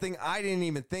is something I didn't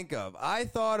even think of. I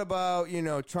thought about, you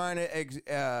know, trying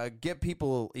to get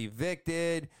people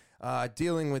evicted,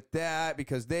 dealing with that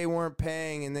because they weren't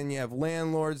paying. And then you have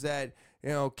landlords that, you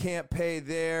know, can't pay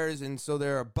theirs, and so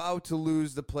they're about to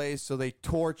lose the place, so they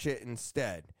torch it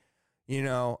instead. You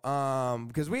know,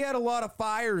 because we had a lot of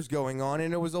fires going on,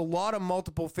 and it was a lot of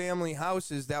multiple family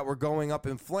houses that were going up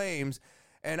in flames.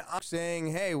 And I'm saying,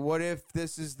 hey, what if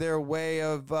this is their way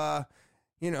of,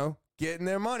 you know, getting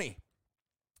their money?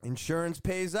 Insurance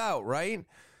pays out, right?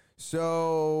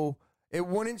 So it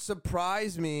wouldn't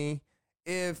surprise me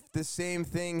if the same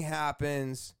thing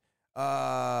happens,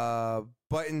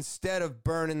 but instead of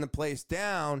burning the place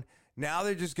down, now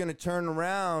they're just going to turn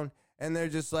around and they're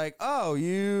just like, oh,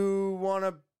 you want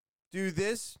to do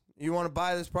this? You want to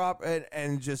buy this property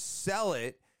and just sell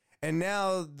it. And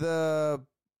now the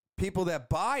people that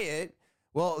buy it,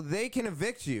 well, they can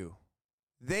evict you.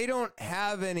 They don't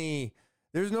have any,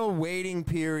 there's no waiting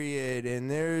period.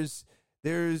 And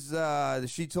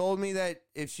she told me that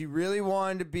if she really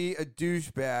wanted to be a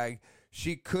douchebag,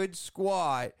 she could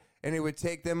squat, and it would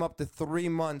take them up to 3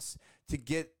 months to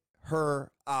get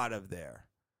her out of there.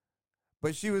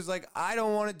 But she was like, I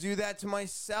don't want to do that to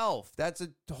myself. That's a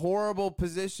horrible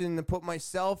position to put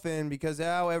myself in, because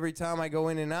now every time I go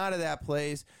in and out of that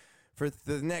place for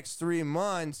the next 3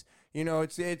 months, you know,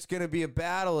 it's going to be a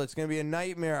battle. It's going to be a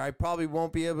nightmare. I probably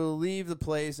won't be able to leave the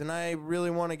place, and I really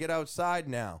want to get outside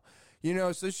now.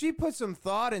 So she put some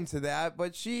thought into that,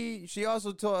 but she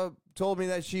also told me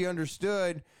that she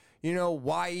understood,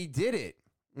 why he did it,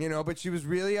 but she was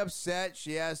really upset.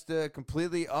 She has to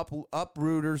completely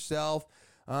uproot herself.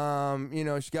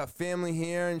 She got family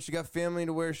here and she got family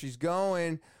to where she's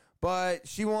going, but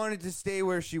she wanted to stay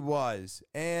where she was.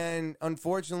 And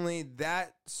unfortunately,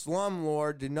 that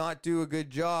slumlord did not do a good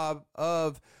job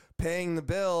of paying the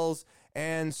bills.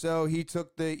 And so he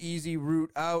took the easy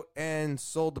route out and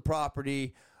sold the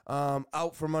property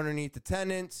out from underneath the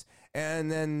tenants.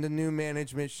 And then the new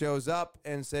management shows up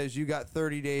and says, you got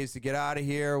 30 days to get out of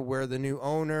here. We're the new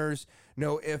owners.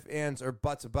 No ifs, ands, or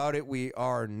buts about it. We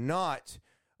are not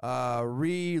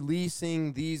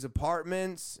releasing these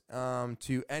apartments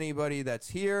to anybody that's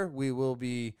here. We will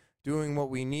be doing what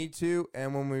we need to.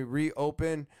 And when we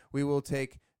reopen, we will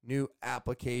take new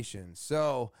applications.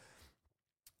 So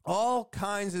all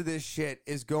kinds of this shit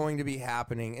is going to be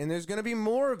happening, and there's going to be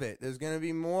more of it. There's going to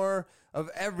be more of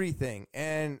everything.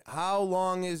 And how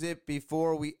long is it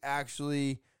before we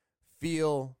actually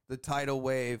feel the tidal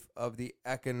wave of the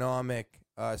economic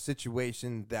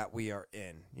situation that we are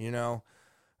in?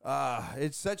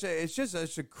 It's just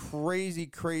such a crazy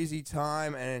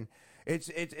time, and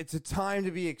it's a time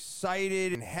to be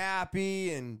excited and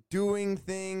happy and doing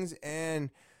things,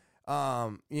 and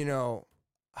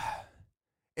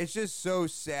it's just so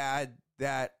sad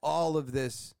that all of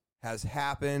this has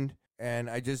happened, and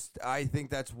I think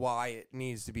that's why it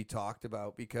needs to be talked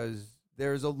about, because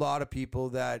there's a lot of people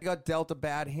that got dealt a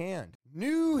bad hand.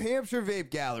 New Hampshire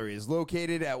Vape Gallery is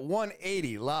located at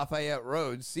 180 Lafayette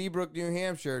Road, Seabrook, New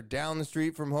Hampshire, down the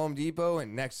street from Home Depot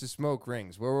and next to Smoke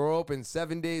Rings, where we're open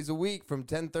 7 days a week from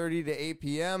 10:30 to 8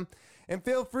 p.m., and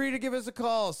feel free to give us a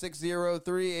call,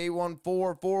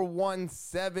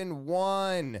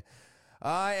 603-814-4171.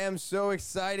 I am so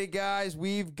excited, guys.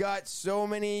 We've got so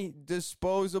many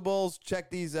disposables.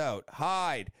 Check these out.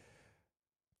 Hyde,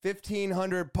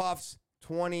 1,500 puffs,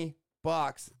 $20.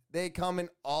 They come in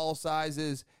all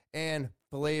sizes and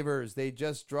flavors. They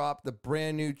just dropped the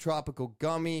brand new tropical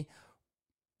gummy,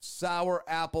 sour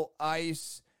apple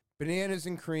ice, bananas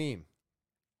and cream.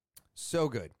 So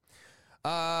good.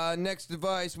 Next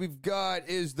device we've got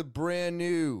is the brand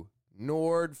new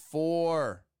Nord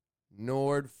 4.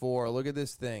 Nord 4. Look at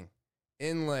this thing.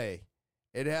 Inlay.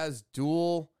 It has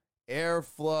dual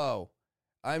airflow.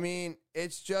 I mean,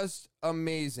 it's just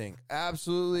amazing.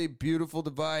 Absolutely beautiful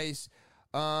device.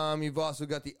 You've also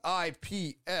got the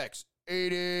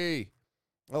IPX80.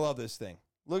 I love this thing.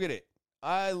 Look at it.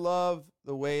 I love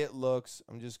the way it looks.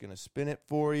 I'm just going to spin it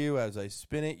for you. As I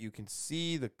spin it, you can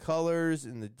see the colors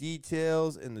and the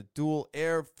details and the dual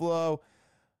airflow.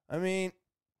 I mean,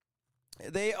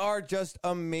 they are just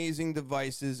amazing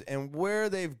devices, and where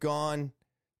they've gone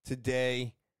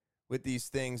today with these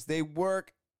things, they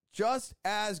work just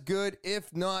as good,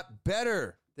 if not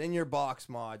better, than your box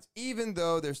mods, even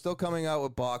though they're still coming out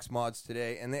with box mods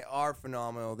today, and they are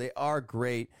phenomenal. They are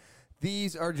great.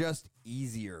 These are just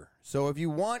easier. So if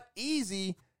you want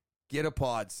easy, get a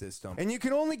pod system. And you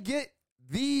can only get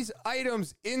these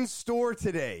items in store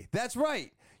today. That's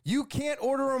right. You can't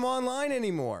order them online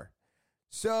anymore.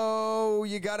 So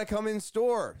you got to come in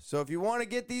store. So if you want to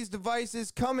get these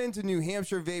devices, come into New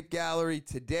Hampshire Vape Gallery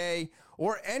today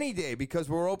or any day, because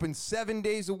we're open 7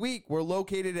 days a week. We're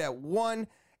located at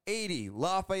 180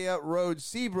 Lafayette Road,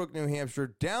 Seabrook, New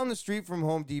Hampshire, down the street from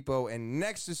Home Depot and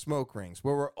next to Smoke Rings,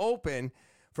 where we're open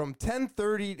from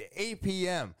 10:30 to 8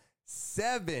 p.m.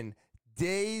 7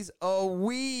 days a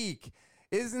week.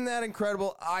 Isn't that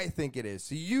incredible? I think it is.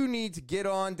 So you need to get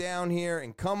on down here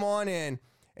and come on in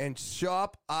and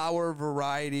shop our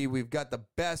variety. We've got the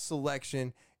best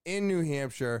selection in New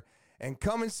Hampshire. And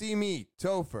come and see me,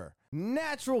 Topher.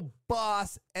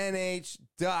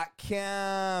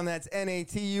 NaturalBossNH.com. That's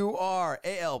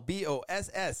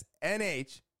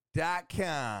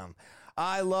NaturalBossNH.com.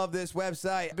 I love this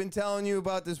website. I've been telling you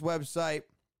about this website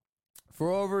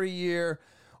for over a year.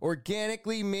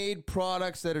 Organically made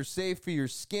products that are safe for your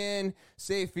skin,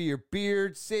 safe for your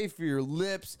beard, safe for your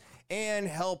lips, and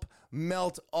help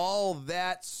melt all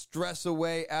that stress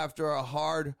away after a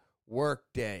hard work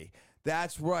day.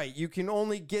 That's right. You can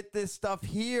only get this stuff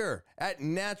here at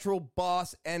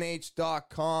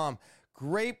NaturalBossNH.com.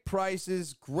 Great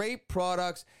prices, great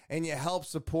products, and you help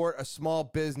support a small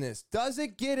business. Does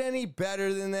it get any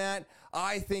better than that?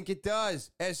 I think it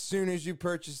does. As soon as you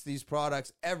purchase these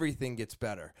products, everything gets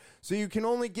better. So you can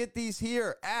only get these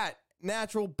here at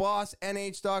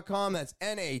NaturalBossNH.com. That's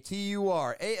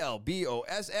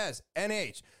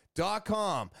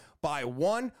NaturalBossNH.com. Buy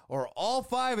one or all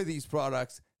 5 of these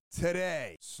products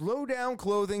today.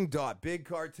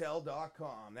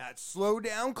 Slowdownclothing.bigcartel.com. That's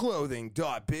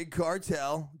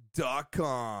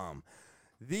slowdownclothing.bigcartel.com.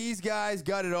 These guys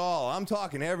got it all. I'm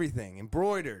talking everything.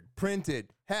 Embroidered,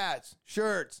 printed, hats,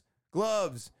 shirts,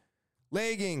 gloves,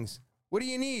 leggings. What do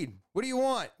you need? What do you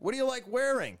want? What do you like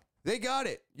wearing? They got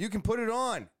it. You can put it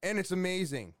on, and it's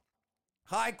amazing.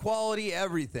 High quality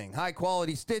everything. High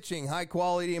quality stitching, high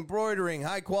quality embroidering,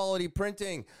 high quality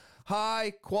printing,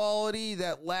 high quality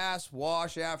that lasts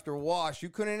wash after wash. You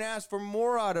couldn't ask for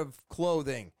more out of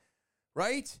clothing,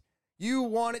 right? You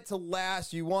want it to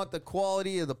last. You want the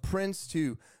quality of the prints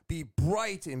to be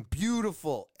bright and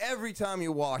beautiful every time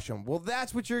you wash them. Well,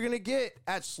 that's what you're going to get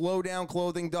at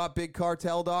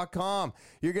slowdownclothing.bigcartel.com.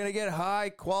 You're going to get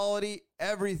high quality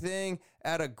everything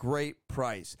at a great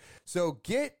price. So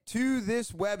get to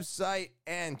this website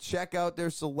and check out their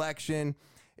selection.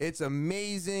 It's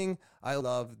amazing. I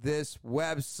love this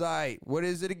website. What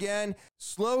is it again?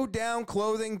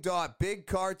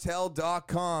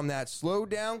 Slowdownclothing.bigcartel.com. That's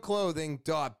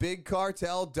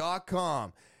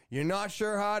slowdownclothing.bigcartel.com. You're not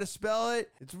sure how to spell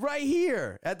it? It's right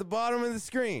here at the bottom of the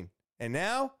screen. And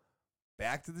now,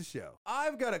 back to the show.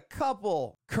 I've got a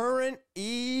couple current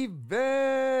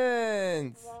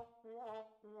events.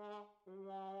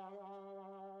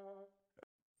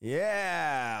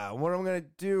 Yeah, what I'm going to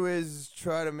do is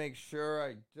try to make sure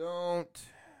I don't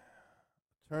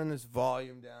turn this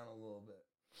volume down a little bit.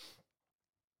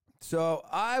 So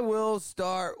I will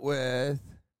start with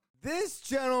this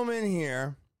gentleman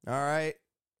here, all right?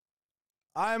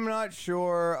 I'm not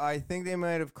sure. I think they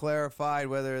might have clarified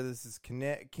whether this is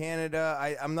Canada.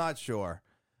 I'm not sure.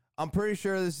 I'm pretty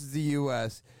sure this is the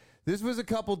U.S. This was a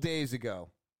couple days ago.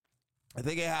 I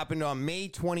think it happened on May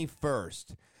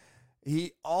 21st.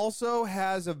 He also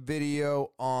has a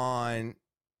video on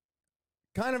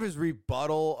kind of his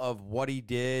rebuttal of what he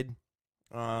did,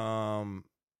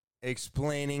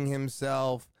 explaining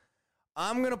himself.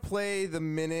 I'm going to play the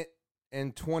minute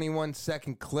and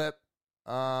 21-second clip,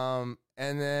 and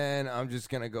then I'm just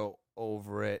going to go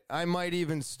over it. I might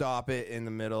even stop it in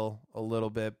the middle a little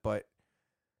bit, but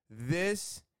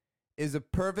this is a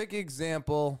perfect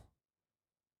example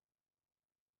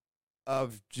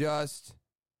of just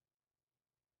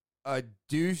a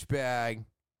douchebag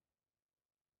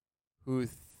who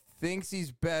thinks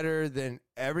he's better than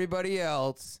everybody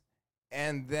else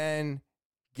and then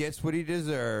gets what he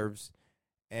deserves.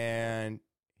 And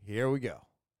here we go.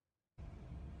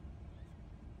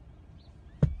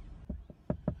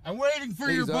 I'm waiting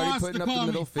for your boss to call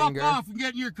me. Fuck off and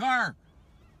get in your car.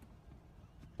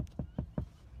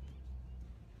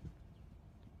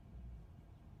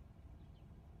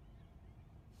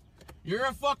 You're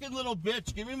a fucking little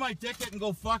bitch. Give me my ticket and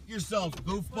go fuck yourself,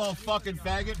 goofball fucking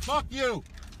faggot. Fuck you.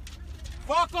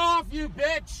 Fuck off, you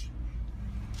bitch.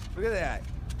 Look at that.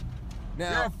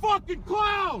 Now, you're a fucking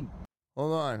clown.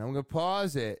 Hold on. I'm going to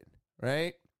pause it,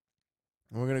 right?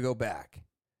 And we're going to go back.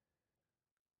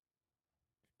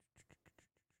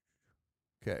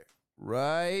 Okay.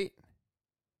 Right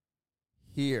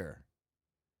here.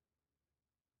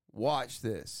 Watch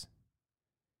this.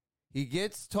 He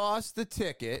gets tossed the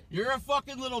ticket. You're a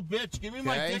fucking little bitch. Give me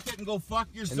my ticket and go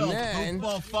fuck yourself, and then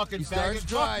goofball fucking he faggot. starts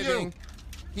driving.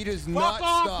 He does not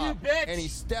stop, and he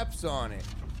steps on it.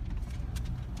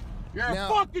 You're a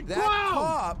fucking clown. That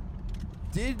cop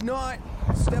did not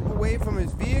step away from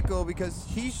his vehicle because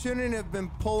he shouldn't have been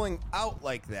pulling out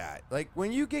like that. Like,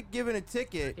 when you get given a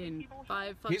ticket... In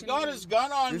 5 fucking He's got his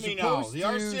gun on me now. The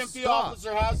RCMP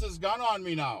officer has his gun on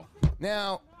me now.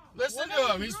 Now... Listen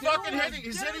to him. He's fucking hitting.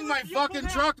 He's hitting my fucking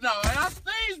truck now. And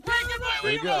he's breaking my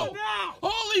window.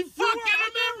 Holy fuck! Get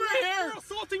him over here.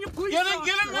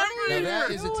 Get him over here. Now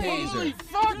that is a taser, Holy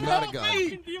fuck! not a Help gun.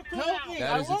 me. Help me.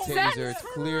 That is a taser. It's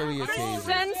clearly a taser.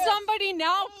 Send somebody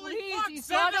now, please. Fuck, He's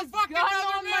send got a a fucking gun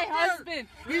other on my member. husband.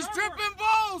 He's tripping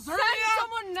balls. Hurry Send up.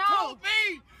 someone now. Help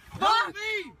me. Help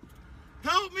me.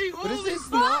 Help me. But is Holy this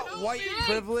fuck, not help white me.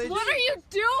 privilege? What are you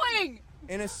doing?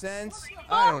 In a sense,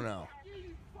 I don't know.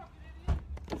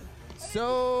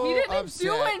 So He didn't upset.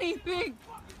 do anything.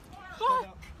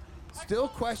 Fuck. Still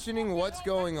questioning what's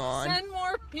going on. Send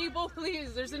more people,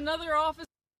 please. There's another office.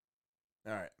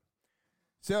 All right.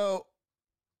 So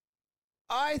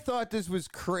I thought this was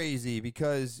crazy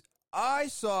because I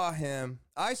saw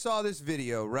this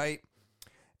video, right?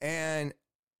 And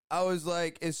I was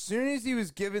like, as soon as he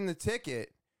was given the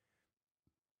ticket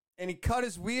and he cut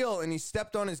his wheel and he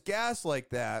stepped on his gas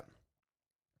like that,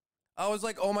 I was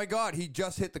like, oh my God, he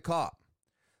just hit the cop.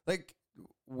 Like,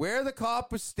 where the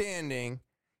cop was standing,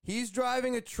 he's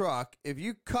driving a truck. If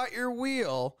you cut your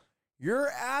wheel, your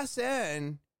ass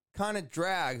end kind of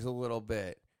drags a little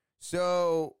bit.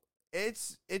 So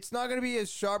it's not going to be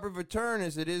as sharp of a turn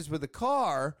as it is with a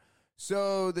car.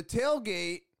 So the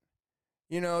tailgate,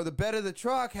 the bed of the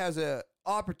truck has a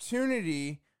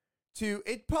opportunity to,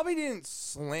 it probably didn't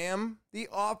slam the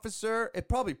officer. It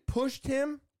probably pushed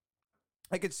him.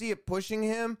 I could see it pushing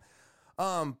him.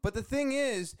 But the thing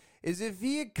is if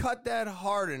he had cut that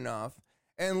hard enough,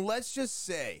 and let's just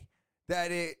say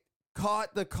that it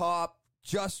caught the cop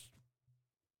just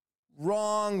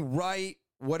wrong, right,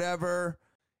 whatever,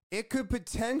 it could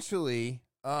potentially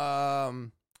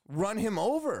run him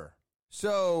over.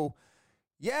 So,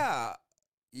 yeah,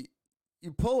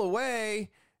 you pull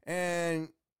away and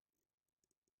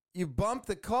you bump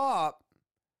the cop,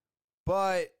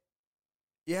 but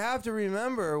you have to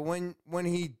remember when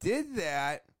he did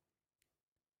that,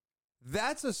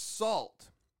 that's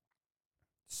assault.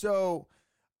 So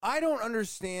I don't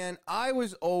understand. I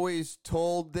was always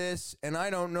told this, and I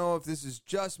don't know if this is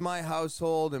just my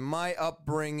household and my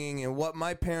upbringing and what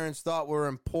my parents thought were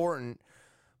important,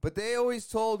 but they always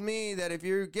told me that if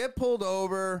you get pulled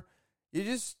over, you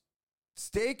just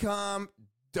stay calm.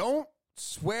 Don't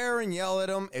swear and yell at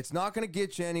them. It's not going to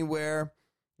get you anywhere.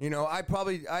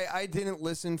 I didn't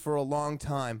listen for a long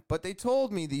time, but they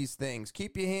told me these things.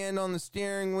 Keep your hand on the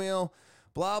steering wheel,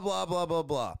 blah, blah, blah, blah,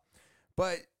 blah.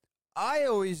 But I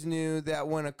always knew that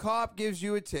when a cop gives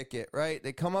you a ticket, right,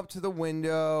 they come up to the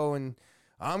window and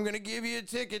I'm going to give you a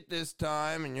ticket this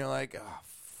time. And you're like, oh,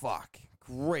 fuck,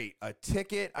 great, a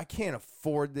ticket? I can't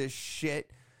afford this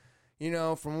shit.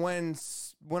 From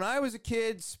when I was a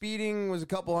kid, speeding was a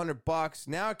couple $100.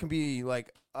 Now it can be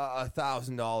like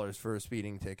 $1,000 for a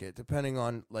speeding ticket, depending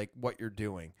on like what you're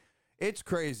doing. It's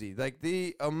crazy. Like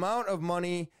the amount of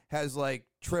money has like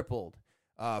tripled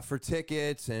for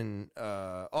tickets and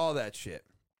all that shit.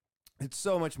 It's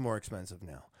so much more expensive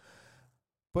now.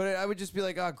 But I would just be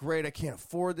like, oh, great, I can't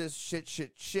afford this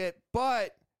shit.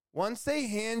 But once they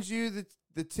hand you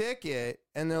the ticket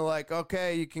and they're like,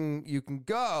 okay, you can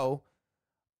go,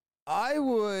 I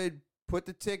would put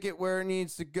the ticket where it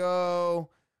needs to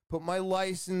go, put my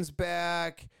license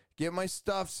back, get my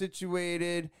stuff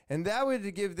situated, and that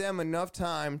would give them enough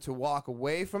time to walk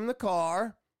away from the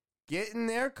car, get in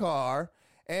their car,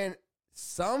 and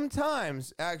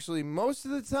sometimes, actually most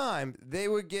of the time, they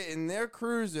would get in their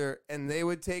cruiser and they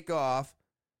would take off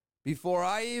before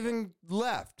I even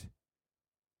left.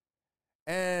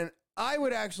 And I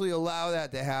would actually allow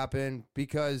that to happen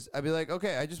because I'd be like,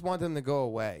 okay, I just want them to go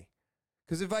away.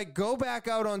 Because if I go back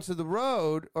out onto the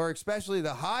road, or especially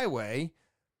the highway,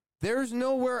 there's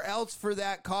nowhere else for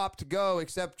that cop to go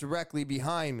except directly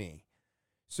behind me.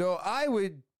 So I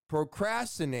would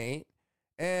procrastinate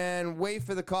and wait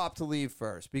for the cop to leave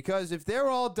first. Because if they're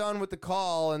all done with the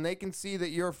call and they can see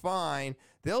that you're fine,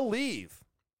 they'll leave.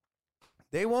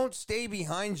 They won't stay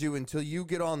behind you until you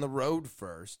get on the road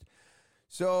first.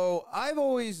 So I've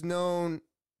always known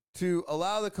to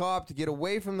allow the cop to get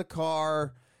away from the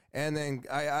car, and then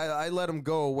I let him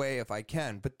go away if I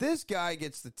can. But this guy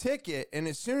gets the ticket, and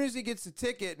as soon as he gets the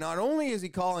ticket, not only is he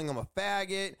calling him a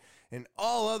faggot and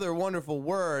all other wonderful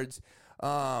words,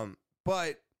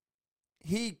 but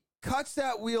he cuts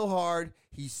that wheel hard,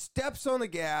 he steps on the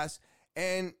gas,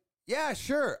 and yeah,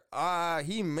 sure,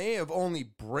 he may have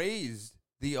only grazed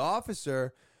the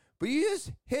officer, but you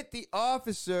just hit the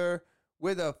officer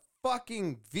with a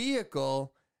fucking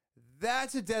vehicle.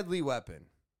 That's a deadly weapon.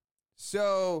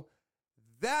 So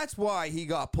that's why he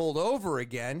got pulled over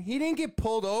again. He didn't get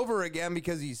pulled over again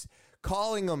because he's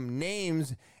calling them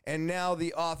names and now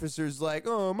the officer's like,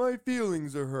 oh, my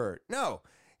feelings are hurt. No,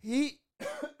 he,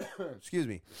 excuse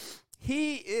me,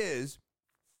 he is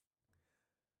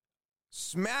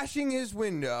smashing his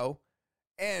window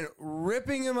and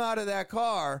ripping him out of that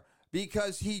car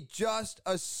because he just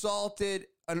assaulted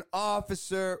an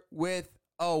officer with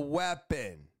a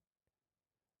weapon.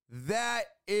 That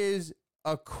is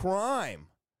a crime.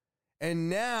 And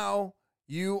now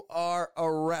you are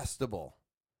arrestable.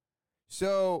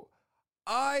 So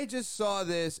I just saw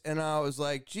this and I was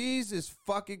like, Jesus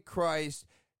fucking Christ,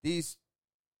 these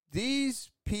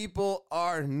people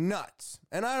are nuts.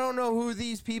 And I don't know who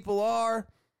these people are,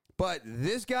 but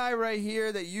this guy right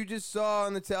here that you just saw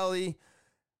on the telly,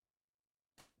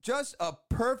 just a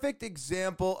perfect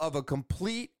example of a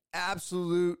complete,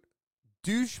 absolute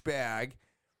douchebag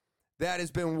that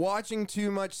has been watching too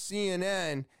much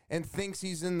CNN and thinks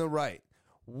he's in the right.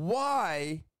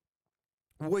 Why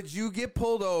would you get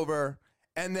pulled over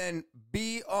and then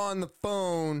be on the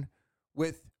phone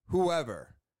with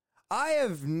whoever? I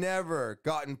have never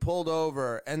gotten pulled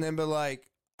over and then been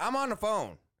like, I'm on the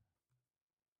phone.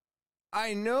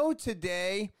 I know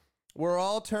today we're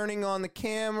all turning on the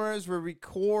cameras, we're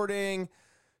recording,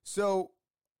 so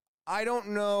I don't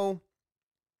know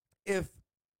if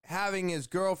having his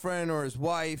girlfriend or his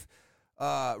wife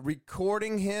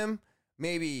recording him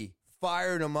maybe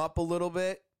fired him up a little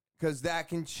bit, because that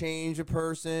can change a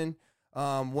person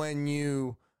when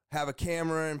you have a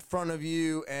camera in front of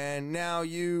you and now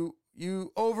you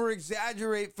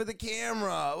over-exaggerate for the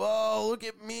camera. Oh, look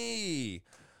at me.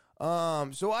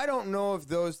 So I don't know if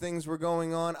those things were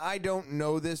going on. I don't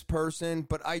know this person,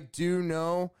 but I do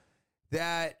know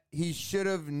that he should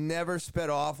have never sped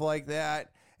off like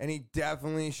that, and he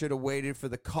definitely should have waited for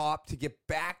the cop to get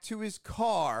back to his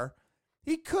car.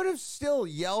 He could have still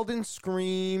yelled and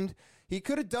screamed. He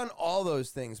could have done all those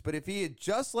things, but if he had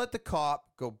just let the cop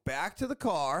go back to the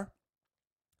car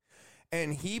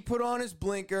and he put on his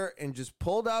blinker and just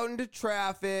pulled out into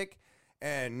traffic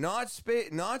and not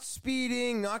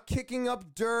speeding, not kicking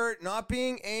up dirt, not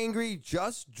being angry,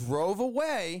 just drove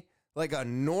away like a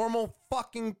normal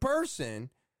fucking person,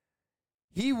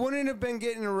 he wouldn't have been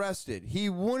getting arrested. He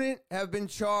wouldn't have been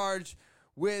charged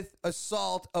with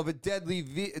assault of a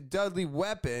deadly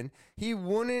weapon. He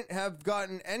wouldn't have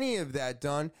gotten any of that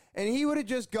done, and he would have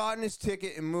just gotten his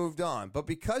ticket and moved on. But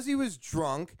because he was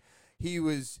drunk, he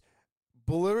was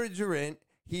belligerent,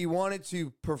 he wanted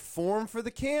to perform for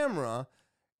the camera,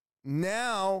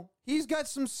 now he's got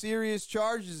some serious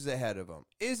charges ahead of him.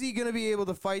 Is he going to be able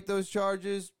to fight those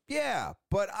charges? Yeah,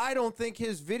 but I don't think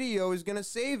his video is going to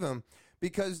save him,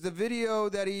 because the video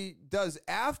that he does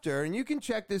after, and you can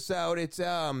check this out, it's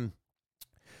at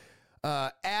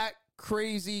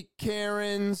Crazy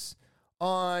Karens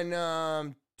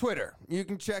on Twitter. You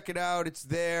can check it out. It's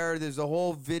there. There's a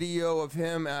whole video of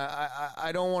him.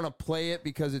 I don't want to play it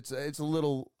because it's a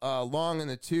little long in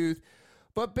the tooth.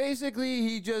 But basically,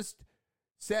 he just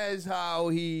says how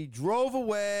he drove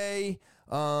away.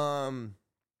 I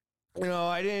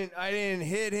didn't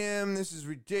hit him. This is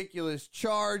ridiculous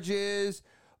charges.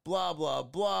 Blah, blah,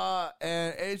 blah.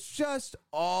 And it's just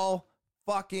all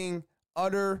fucking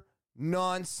utter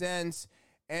nonsense.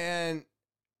 And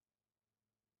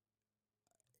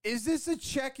is this a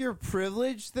check your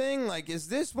privilege thing? Like, is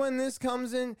this when this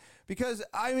comes in? Because,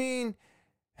 I mean,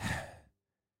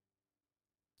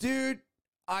 dude,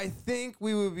 I think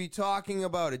we would be talking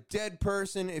about a dead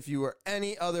person if you were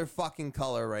any other fucking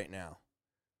color right now.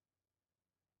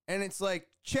 And it's like,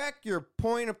 check your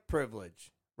point of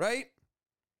privilege, right?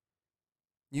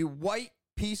 You white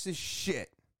piece of shit.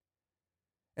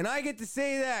 And I get to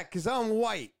say that because I'm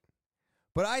white.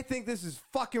 But I think this is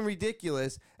fucking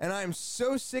ridiculous, and I'm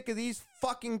so sick of these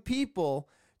fucking people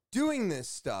doing this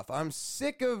stuff. I'm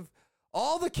sick of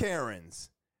all the Karens.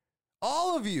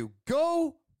 All of you,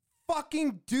 go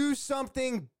fucking do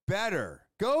something better.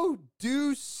 Go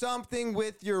do something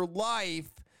with your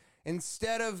life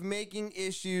instead of making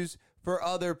issues for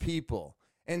other people.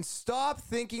 And stop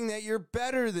thinking that you're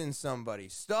better than somebody.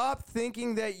 Stop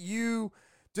thinking that you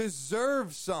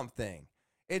deserve something.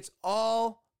 It's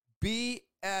all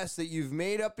BS that you've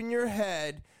made up in your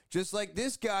head, just like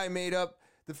this guy made up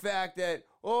the fact that,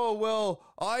 oh, well,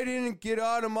 I didn't get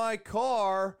out of my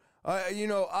car.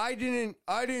 I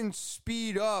didn't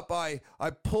speed up. I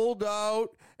pulled out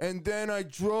and then I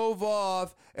drove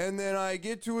off and then I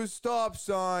get to a stop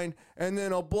sign and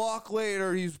then a block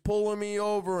later he's pulling me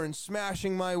over and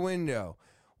smashing my window.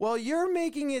 Well, you're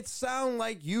making it sound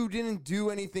like you didn't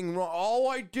do anything wrong. All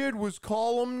I did was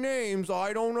call them names.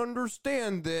 I don't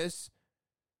understand this.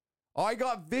 I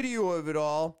got video of it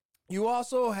all. You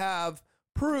also have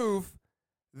proof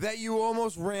that you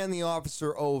almost ran the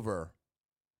officer over.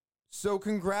 So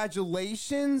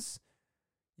congratulations.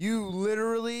 You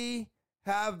literally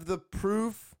have the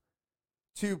proof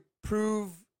to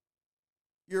prove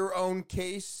your own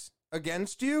case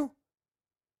against you.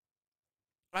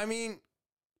 I mean,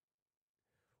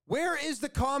 where is the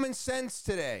common sense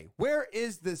today? Where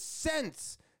is the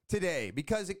sense today?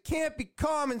 Because it can't be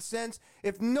common sense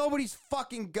if nobody's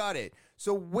fucking got it.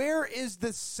 So where is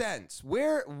the sense?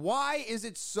 Why is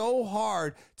it so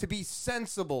hard to be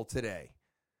sensible today?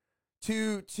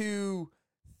 To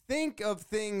think of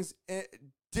things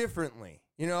differently.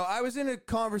 You know, I was in a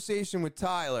conversation with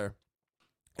Tyler,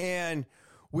 and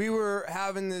we were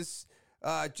having this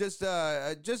just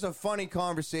a funny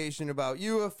conversation about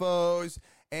UFOs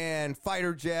and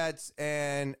fighter jets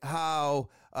and how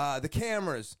the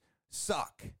cameras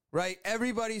suck, right?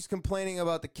 Everybody's complaining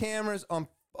about the cameras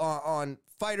on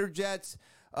fighter jets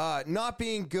not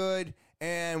being good,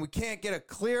 and we can't get a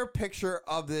clear picture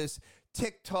of this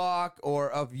TikTok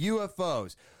or of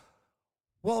UFOs.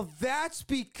 Well, that's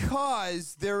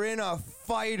because they're in a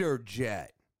fighter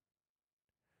jet.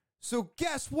 So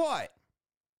guess what?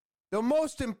 The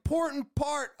most important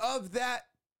part of that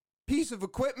piece of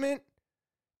equipment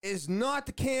is not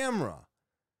the camera.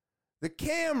 The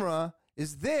camera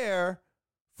is there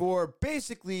for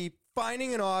basically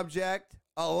finding an object,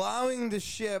 allowing the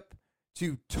ship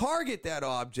to target that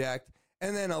object,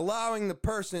 and then allowing the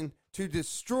person to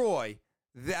destroy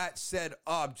that said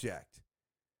object.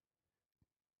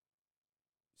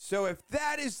 So if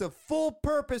that is the full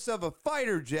purpose of a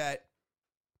fighter jet,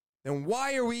 then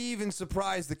why are we even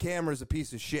surprised the camera is a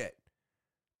piece of shit?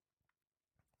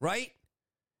 Right?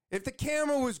 If the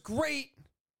camera was great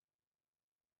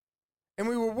and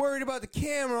we were worried about the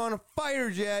camera on a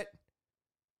fighter jet,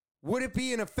 would it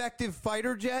be an effective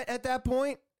fighter jet at that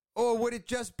point? Or would it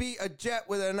just be a jet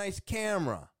with a nice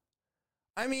camera?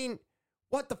 I mean,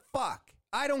 what the fuck?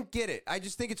 I don't get it. I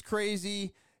just think it's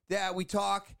crazy that we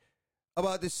talk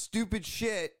about this stupid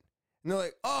shit and they're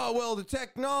like, oh, well, the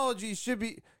technology should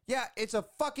be... Yeah, it's a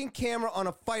fucking camera on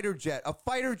a fighter jet. A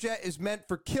fighter jet is meant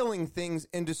for killing things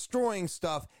and destroying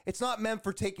stuff. It's not meant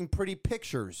for taking pretty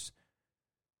pictures.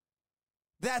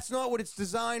 That's not what it's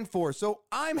designed for. So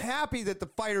I'm happy that the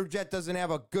fighter jet doesn't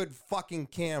have a good fucking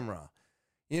camera.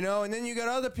 You know, and then you got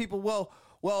other people, well,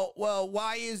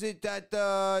 why is it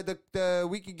that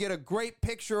we could get a great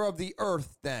picture of the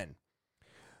Earth then?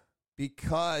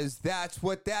 Because that's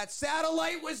what that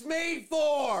satellite was made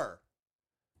for.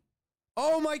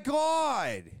 Oh my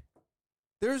God.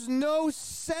 There's no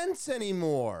sense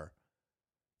anymore.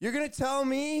 You're going to tell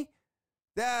me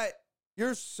that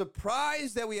you're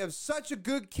surprised that we have such a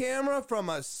good camera from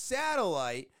a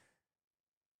satellite,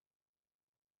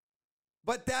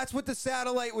 but that's what the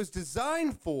satellite was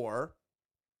designed for,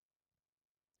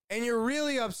 and you're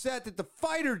really upset that the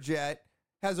fighter jet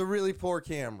has a really poor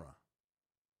camera.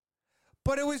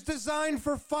 But it was designed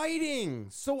for fighting,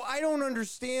 so I don't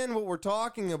understand what we're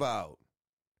talking about.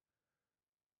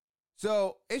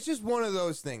 So it's just one of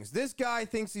those things. This guy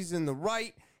thinks he's in the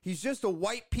right. He's just a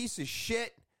white piece of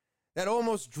shit that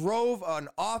almost drove an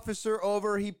officer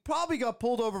over. He probably got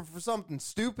pulled over for something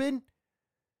stupid,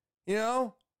 you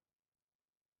know?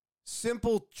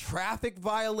 Simple traffic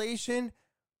violation.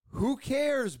 Who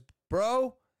cares,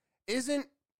 bro? Isn't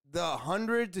the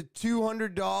 $100 to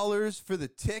 $200 for the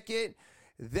ticket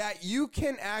that you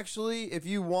can actually, if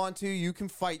you want to, you can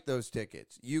fight those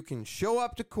tickets. You can show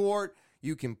up to court,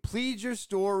 you can plead your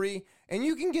story, and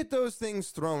you can get those things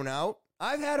thrown out.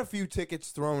 I've had a few tickets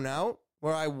thrown out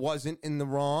where I wasn't in the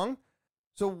wrong.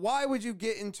 So why would you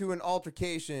get into an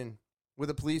altercation with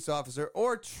a police officer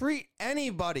or treat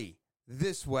anybody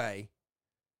this way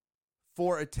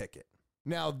for a ticket?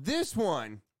 Now, this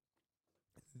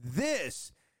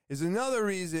is another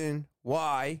reason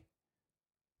why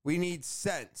we need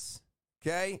sense,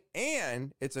 okay?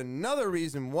 And it's another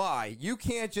reason why you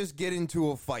can't just get into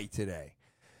a fight today.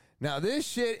 Now, this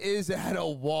shit is at a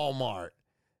Walmart.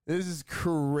 This is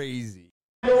crazy.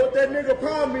 I know what that nigga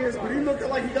problem is, but he looking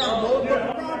like he got a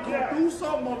motherfucking problem. Come do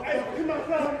something,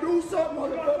 motherfucker. Come do something,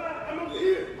 motherfucker. I'm over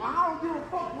here. I don't give a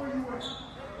fuck where you at.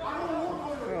 I don't want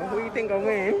over there. Who you think will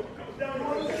win?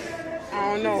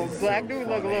 I don't know. Black dude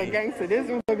look a little gangster. This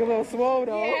dude look a little swole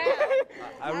though. Yeah.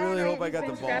 I really hope I got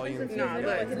the volume. Nah,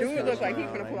 look, dude look like he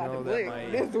finna pull out the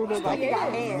blick. This dude look like he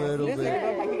got hands. This dude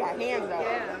look like he got hands though.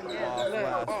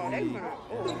 Look, oh, they finna.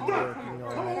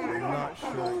 I'm not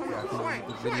sure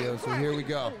exactly the video, so here we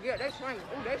go. Yeah, they swing.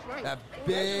 Ooh, they swing. That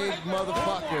big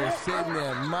motherfucker is sitting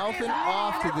there mouthing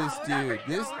off to this dude.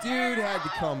 This dude had to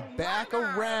come back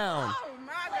around. Oh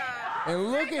my God.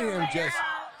 And look at him just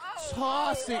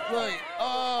tossing, like,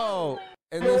 oh.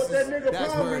 And this is,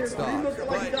 that's where it stops.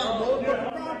 But,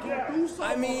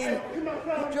 I mean,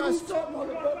 just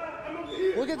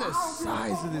look at the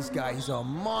size of this guy. He's a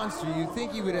monster. You'd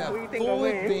think he would have full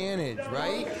advantage,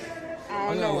 right?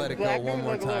 I'm going to let it go one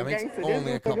more time. It's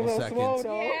only a couple seconds.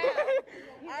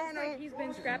 I don't know. He's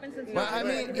been scrapping since. But I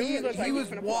mean, he was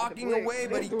walking away,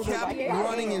 but he kept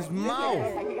running his mouth.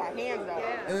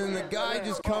 And then the guy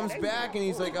just comes back and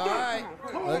he's like, all right,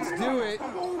 let's do it.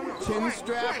 Chin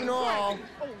strap and all.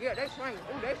 Oh, yeah, they swing.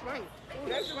 Oh, they swing. Oh,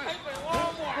 they swing.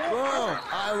 Boom.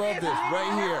 I love this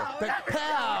right here.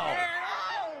 Pow.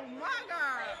 Oh, my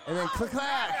God. And then click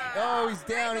clack. Oh, he's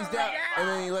down, he's down. And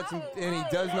then he lets him, and he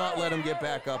does not let him get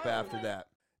back up after that.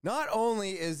 Not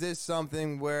only is this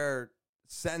something where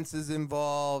sense is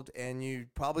involved and you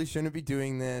probably shouldn't be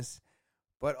doing this,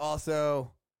 but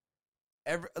also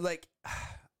I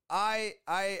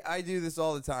do this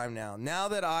all the time now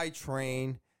that I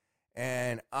train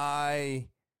and I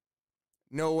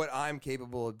know what I'm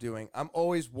capable of doing. I'm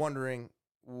always wondering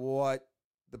what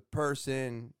the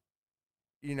person,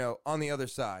 you know, on the other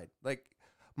side, like,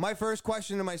 my first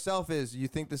question to myself is, you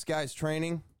think this guy's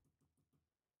training?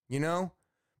 You know?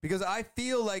 Because I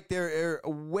feel like there are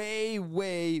way,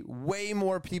 way, way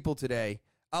more people today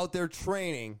out there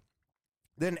training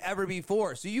than ever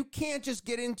before. So you can't just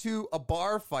get into a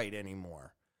bar fight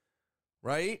anymore,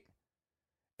 right?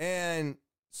 And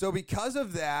so because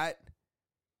of that,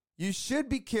 you should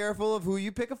be careful of who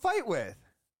you pick a fight with.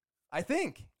 I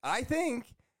think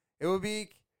it would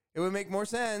make more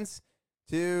sense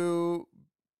to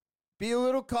be a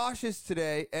little cautious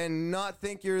today and not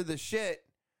think you're the shit.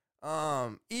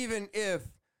 Even if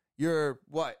you're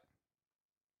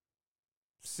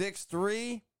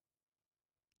 6'3",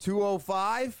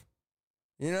 205,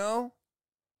 you know?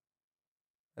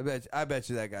 I bet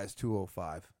you that guy's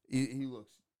 205. He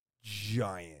looks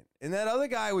giant. And that other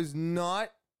guy was not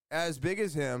as big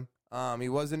as him. He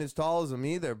wasn't as tall as him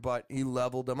either, but he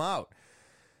leveled him out.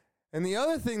 And the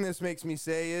other thing this makes me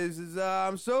say is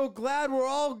I'm so glad we're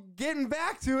all getting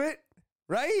back to it,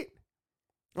 right?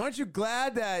 Aren't you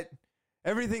glad that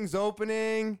everything's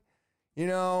opening? You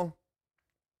know,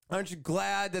 aren't you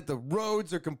glad that the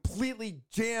roads are completely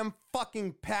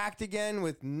jam-fucking-packed again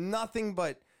with nothing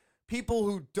but people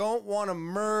who don't want to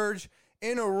merge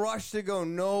in a rush to go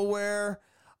nowhere?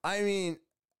 I mean,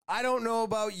 I don't know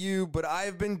about you, but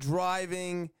I've been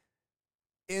driving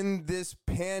in this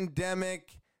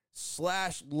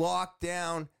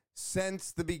pandemic/lockdown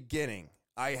since the beginning.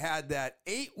 I had that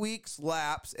 8 weeks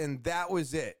lapse, and that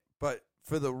was it. But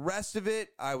for the rest of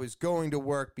it, I was going to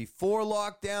work before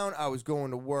lockdown. I was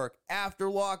going to work after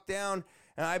lockdown.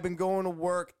 And I've been going to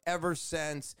work ever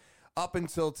since up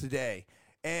until today.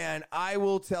 And I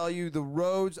will tell you, the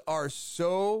roads are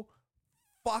so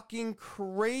fucking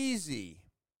crazy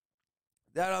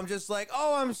that I'm just like,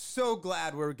 oh, I'm so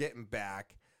glad we're getting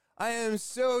back. I am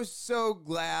so, so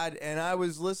glad. And I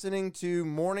was listening to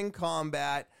Morning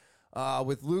Combat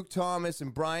with Luke Thomas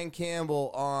and Brian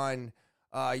Campbell on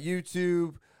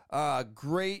YouTube.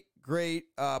 Great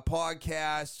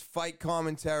podcast, fight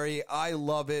commentary. I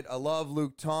love it. I love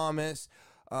Luke Thomas.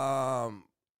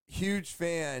 Huge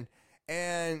fan.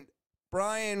 And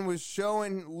Brian was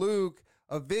showing Luke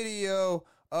a video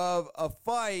of a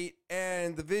fight,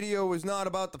 and the video was not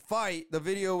about the fight. The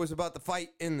video was about the fight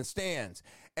in the stands.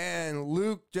 And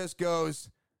Luke just goes,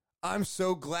 I'm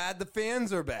so glad the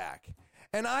fans are back.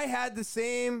 And I had the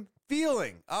same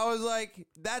feeling. I was like,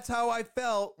 that's how I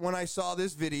felt when I saw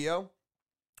this video.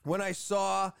 When I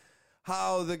saw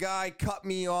how the guy cut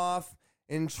me off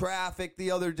in traffic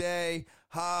the other day,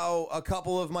 how a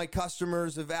couple of my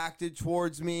customers have acted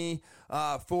towards me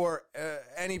for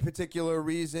any particular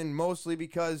reason, mostly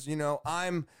because, you know,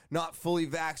 I'm not fully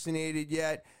vaccinated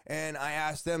yet, and I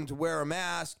asked them to wear a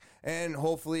mask, and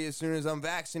hopefully as soon as I'm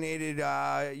vaccinated,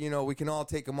 you know, we can all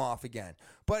take them off again.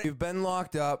 But we've been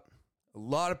locked up. A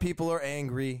lot of people are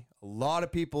angry. A lot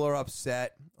of people are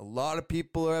upset. A lot of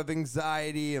people have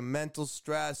anxiety and mental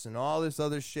stress and all this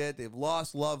other shit. They've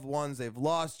lost loved ones. They've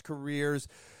lost careers.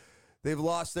 They've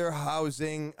lost their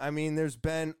housing. I mean, there's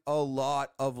been a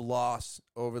lot of loss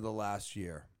over the last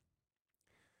year.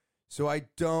 So I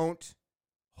don't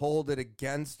hold it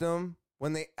against them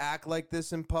when they act like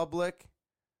this in public.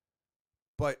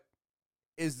 But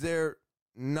is there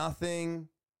nothing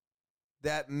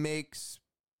that makes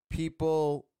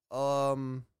people,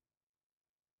 you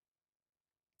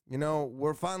know,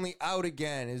 we're finally out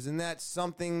again? Isn't that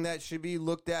something that should be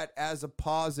looked at as a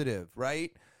positive,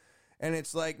 right? And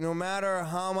it's like, no matter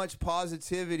how much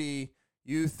positivity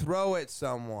you throw at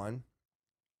someone,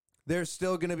 they're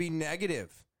still going to be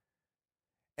negative.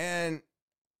 And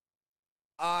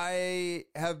I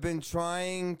have been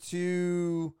trying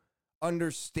to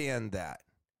understand that,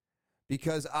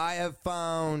 because I have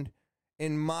found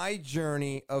in my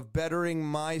journey of bettering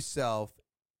myself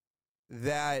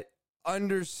that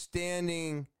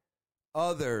understanding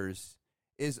others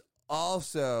is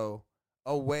also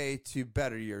a way to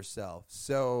better yourself.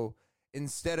 So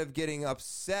instead of getting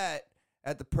upset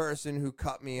at the person who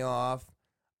cut me off,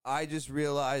 I just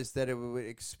realized that it would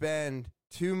expend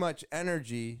too much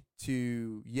energy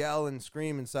to yell and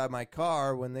scream inside my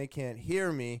car when they can't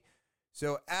hear me.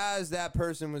 So as that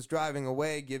person was driving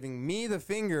away, giving me the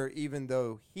finger, even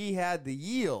though he had the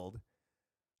yield,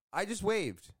 I just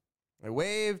waved. I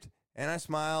waved and I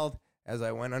smiled as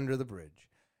I went under the bridge.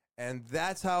 And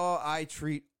that's how I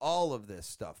treat all of this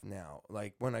stuff now.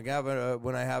 Like when I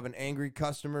have an angry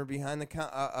customer behind the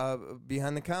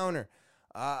counter,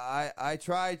 I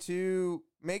try to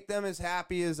make them as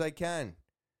happy as I can,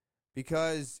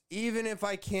 because even if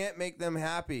I can't make them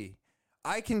happy,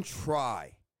 I can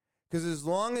try. Because as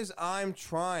long as I'm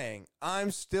trying,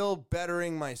 I'm still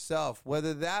bettering myself.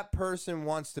 Whether that person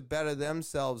wants to better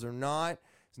themselves or not,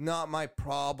 it's not my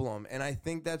problem. And I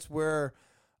think that's where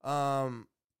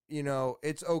you know,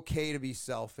 it's okay to be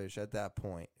selfish at that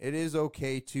point. It is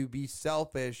okay to be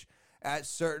selfish at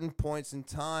certain points in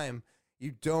time.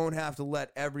 You don't have to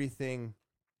let everything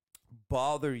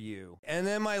bother you. And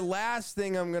then my last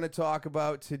thing I'm going to talk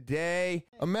about today,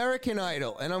 American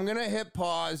Idol. And I'm going to hit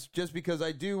pause just because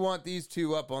I do want these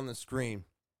two up on the screen.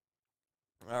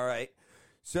 All right.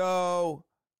 So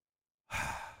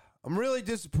I'm really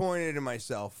disappointed in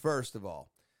myself, first of all.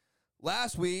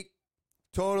 Last week,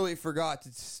 totally forgot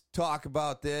to talk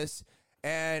about this.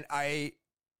 And I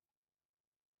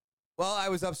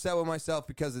was upset with myself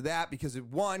because of that, because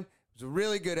one, it was a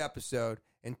really good episode.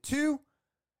 And two,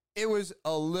 it was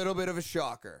a little bit of a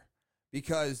shocker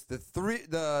because the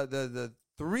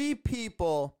three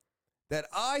people that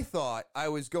I thought I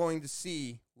was going to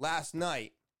see last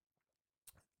night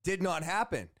did not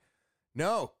happen.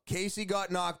 No, Casey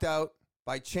got knocked out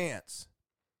by Chance.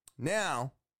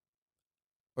 Now,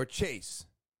 or Chase.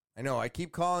 I know, I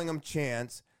keep calling him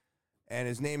Chance, and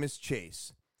his name is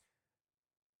Chase.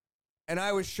 And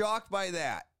I was shocked by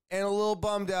that and a little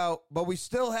bummed out, but we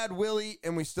still had Willie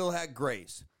and we still had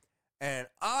Grace. And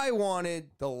I wanted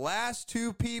the last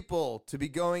two people to be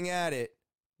going at it,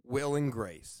 Will and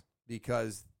Grace,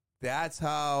 because that's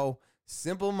how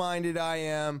simple-minded I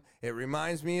am. It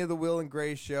reminds me of the Will and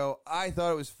Grace show. I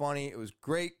thought it was funny. It was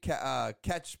great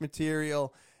catch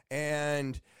material.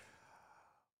 And,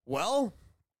 well,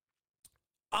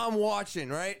 I'm watching,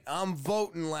 right? I'm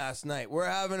voting last night. We're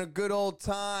having a good old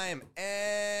time.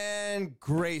 And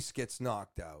Grace gets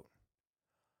knocked out.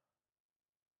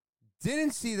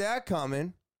 Didn't see that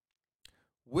coming.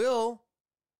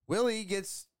 Willie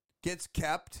gets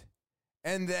kept,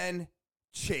 and then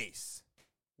Chase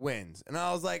wins. And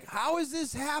I was like, how is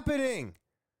this happening?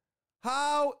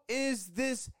 How is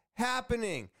this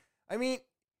happening? I mean,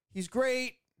 he's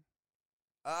great.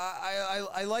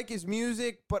 I like his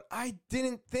music, but I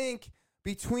didn't think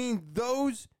between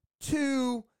those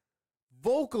two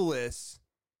vocalists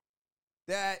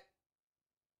that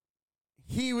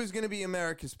he was going to be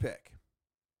America's pick.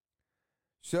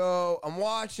 So I'm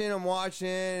watching.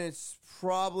 It's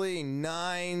probably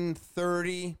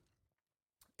 9:30.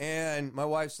 And my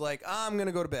wife's like, I'm going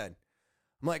to go to bed.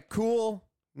 I'm like, cool,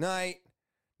 night.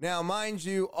 Now, mind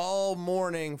you, all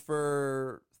morning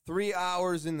for 3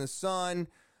 hours in the sun,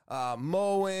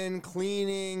 mowing,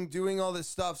 cleaning, doing all this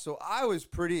stuff. So I was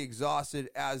pretty exhausted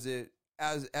as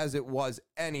it was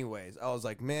anyways. I was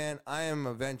like, man, I am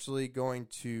eventually going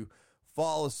to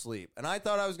fall asleep. And I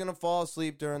thought I was going to fall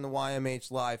asleep during the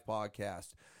YMH Live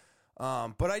podcast.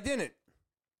 But I didn't.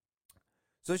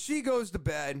 So she goes to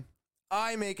bed.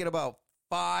 I make it about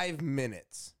 5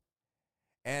 minutes.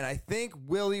 And I think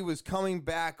Willie was coming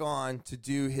back on to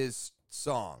do his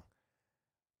song.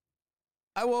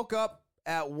 I woke up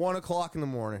at 1 o'clock in the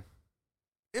morning.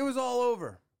 It was all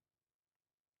over.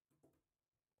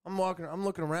 I'm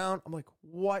looking around. I'm like,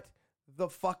 what the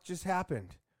fuck just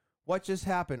happened? What just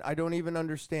happened? I don't even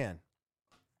understand.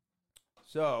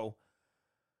 So,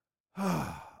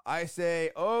 I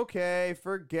say, okay,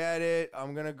 forget it.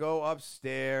 I'm going to go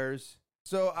upstairs.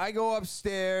 So I go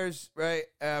upstairs right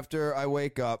after I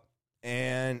wake up,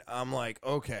 and I'm like,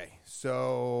 okay,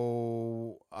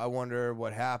 so I wonder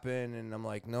what happened. And I'm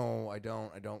like, no, I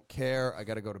don't care. I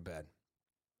got to go to bed.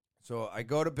 So I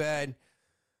go to bed.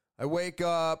 I wake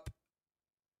up,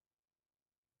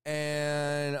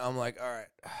 and I'm like, all right,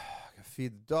 I got to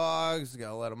feed the dogs. I got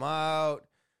to let them out.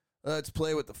 Let's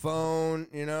play with the phone,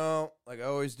 like I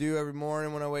always do every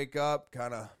morning when I wake up.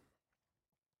 Kind of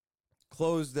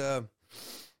close the,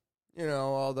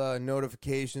 all the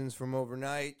notifications from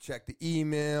overnight, check the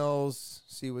emails,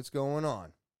 see what's going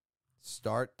on.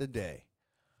 Start the day.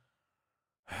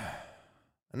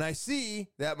 And I see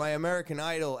that my American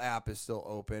Idol app is still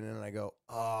open, and I go,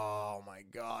 oh my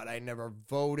God, I never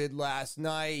voted last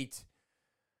night.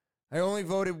 I only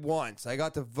voted once. I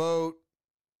got to vote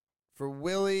for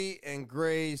Willie and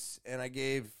Grace, and I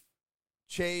gave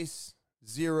Chase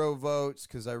 0 votes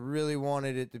because I really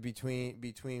wanted it to be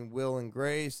between Will and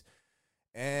Grace.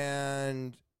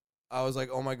 And I was like,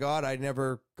 oh my God, I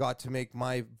never got to make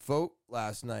my vote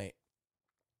last night.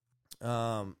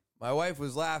 My wife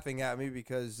was laughing at me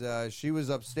because she was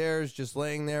upstairs just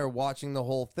laying there watching the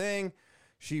whole thing.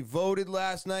 She voted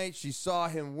last night. She saw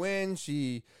him win.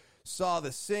 She saw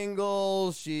the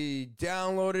singles. She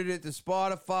downloaded it to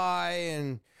Spotify,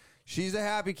 and she's a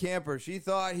happy camper. She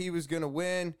thought he was going to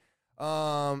win,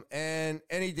 and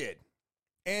he did.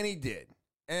 And he did.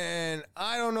 And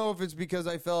I don't know if it's because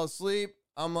I fell asleep.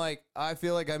 I'm like, I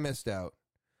feel like I missed out.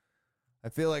 I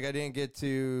feel like I didn't get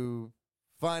to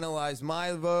finalize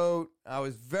my vote. I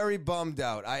was very bummed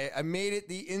out. I made it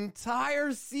the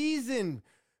entire season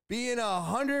being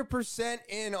 100%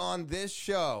 in on this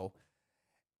show,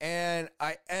 and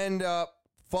I end up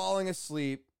falling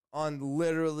asleep on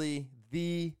literally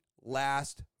the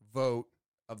last vote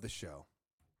of the show.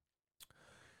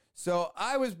 So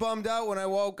I was bummed out when I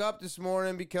woke up this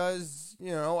morning because,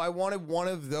 I wanted one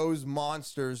of those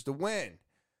monsters to win.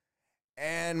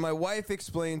 And my wife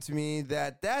explained to me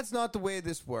that that's not the way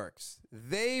this works.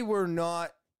 They were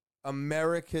not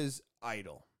America's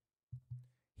Idol.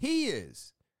 He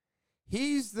is.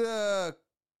 He's the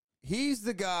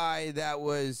guy that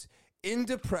was in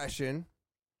depression.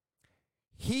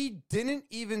 He didn't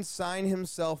even sign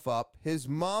himself up. His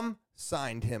mom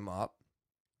signed him up.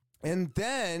 And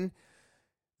then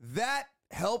that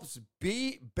helps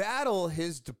battle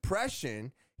his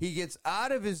depression. He gets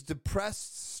out of his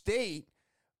depressed state,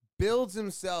 builds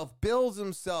himself,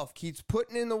 keeps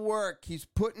putting in the work, keeps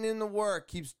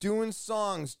doing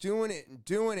songs, doing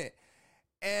it.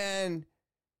 And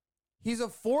he's a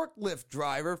forklift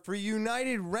driver for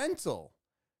United Rental.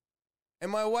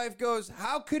 And my wife goes,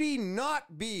 how could he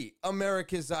not be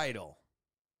America's Idol?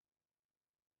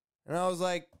 And I was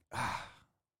like,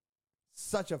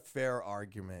 such a fair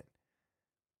argument.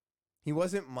 He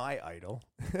wasn't my idol.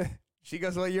 She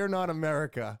goes, well, you're not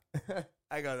America.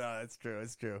 I go, no, that's true.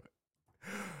 It's true.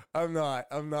 I'm not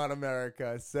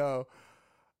America. So,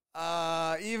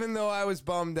 even though I was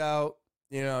bummed out,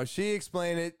 she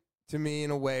explained it to me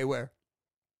in a way where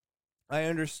I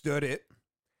understood it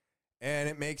and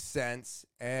it makes sense.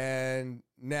 And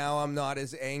now I'm not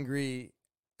as angry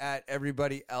at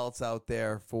everybody else out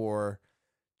there for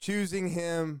choosing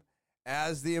him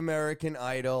as the American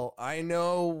Idol. I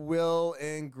know Will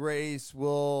and Grace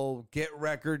will get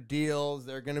record deals.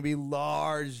 They're going to be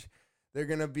large. They're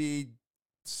going to be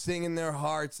singing their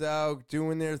hearts out,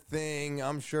 doing their thing.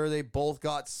 I'm sure they both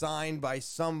got signed by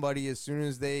somebody as soon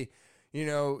as they,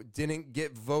 didn't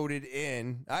get voted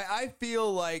in. I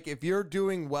feel like if you're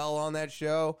doing well on that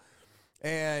show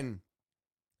and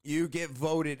you get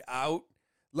voted out,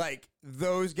 like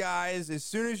those guys, as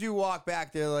soon as you walk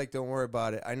back, they're like, don't worry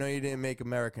about it. I know you didn't make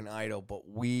American Idol, but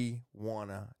we want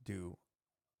to do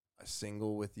a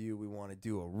single with you. We want to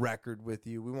do a record with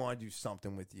you. We want to do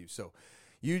something with you. So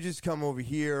you just come over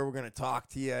here. We're going to talk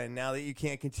to you. And now that you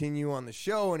can't continue on the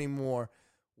show anymore,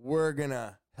 we're going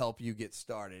to help you get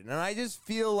started. And I just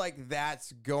feel like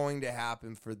that's going to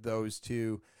happen for those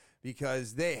two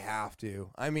because they have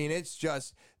to. I mean, it's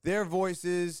just their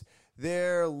voices,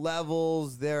 their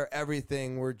levels, their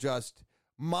everything were just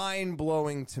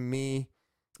mind-blowing to me.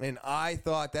 And I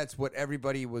thought that's what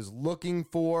everybody was looking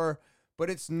for, but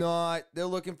it's not. They're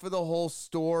looking for the whole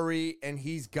story, and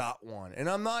he's got one. And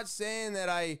I'm not saying that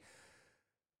I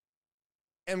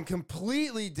am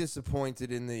completely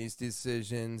disappointed in these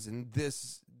decisions and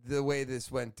the way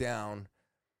this went down,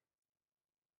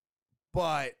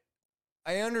 but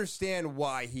I understand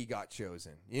why he got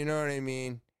chosen. You know what I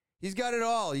mean? He's got it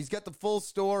all. He's got the full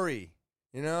story,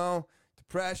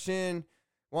 depression,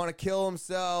 want to kill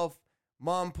himself.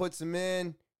 Mom puts him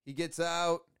in. He gets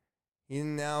out.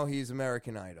 And now he's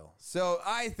American Idol. So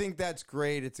I think that's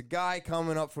great. It's a guy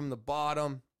coming up from the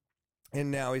bottom,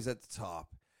 and now he's at the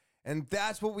top. And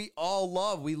that's what we all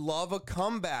love. We love a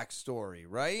comeback story,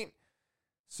 right?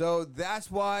 So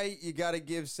that's why you got to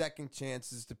give second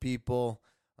chances to people.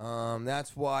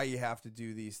 That's why you have to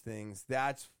do these things.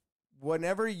 That's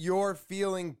whenever you're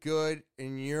feeling good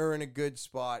and you're in a good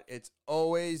spot, it's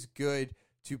always good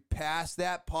to pass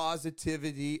that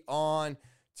positivity on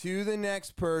to the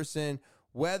next person,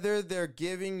 whether they're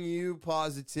giving you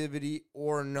positivity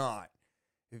or not.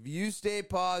 If you stay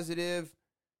positive,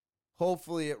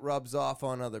 hopefully it rubs off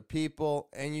on other people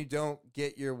and you don't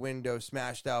get your window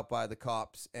smashed out by the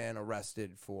cops and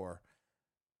arrested for,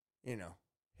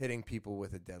 hitting people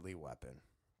with a deadly weapon.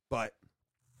 But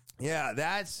yeah,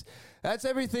 that's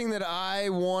everything that I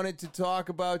wanted to talk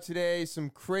about today. Some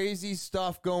crazy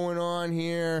stuff going on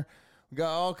here. We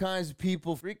got all kinds of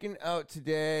people freaking out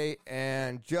today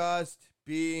and just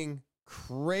being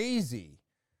crazy.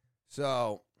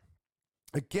 So,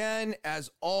 again, as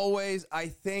always, I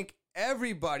thank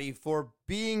everybody for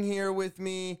being here with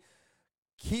me,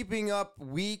 keeping up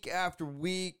week after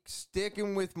week,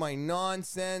 sticking with my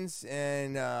nonsense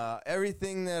and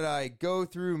everything that I go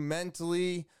through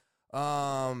mentally.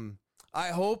 I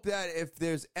hope that if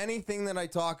there's anything that I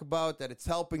talk about, that it's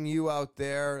helping you out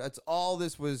there. That's all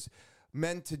this was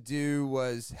meant to do,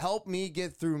 was help me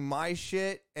get through my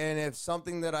shit. And if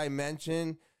something that I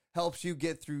mention helps you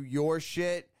get through your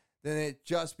shit, then it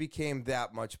just became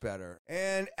that much better.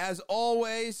 And as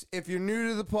always, if you're new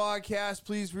to the podcast,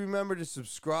 please remember to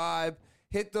subscribe,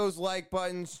 hit those like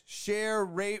buttons, share,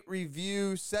 rate,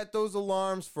 review, set those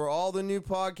alarms for all the new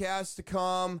podcasts to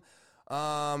come.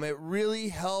 It really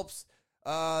helps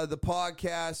the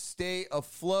podcast stay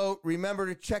afloat. Remember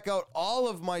to check out all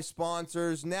of my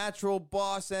sponsors: Natural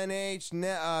Boss NH,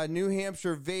 New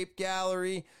Hampshire Vape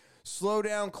Gallery,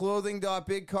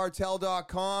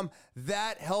 slowdownclothing.bigcartel.com.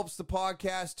 That helps the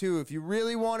podcast too. If you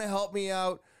really want to help me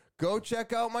out, go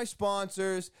check out my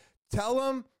sponsors. Tell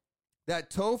them that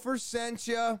Topher sent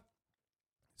you.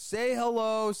 Say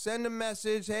hello, send a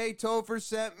message. Hey, Topher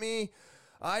sent me.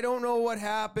 I don't know what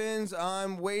happens.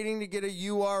 I'm waiting to get a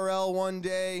URL one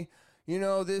day. You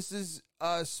know, this is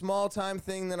a small time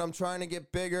thing that I'm trying to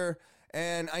get bigger,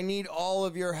 and I need all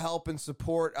of your help and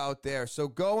support out there. So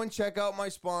go and check out my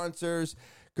sponsors.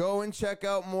 Go and check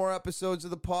out more episodes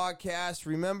of the podcast.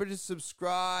 Remember to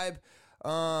subscribe.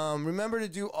 Remember to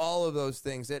do all of those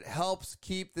things. It helps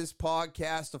keep this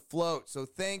podcast afloat. So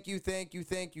thank you, thank you,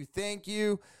 thank you, thank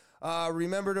you.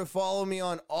 Remember to follow me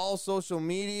on all social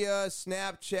media: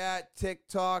 Snapchat,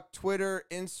 TikTok, Twitter,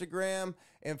 Instagram,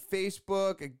 and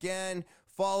Facebook. Again,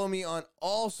 follow me on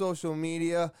all social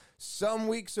media. Some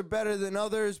weeks are better than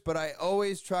others, but I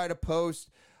always try to post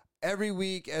every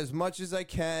week as much as I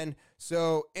can.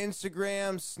 So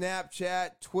Instagram,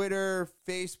 Snapchat, Twitter,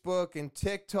 Facebook, and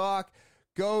TikTok.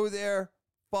 Go there,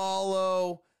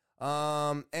 follow.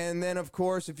 And then, of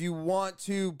course, if you want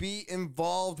to be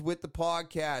involved with the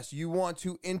podcast, you want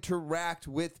to interact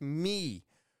with me,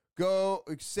 go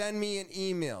send me an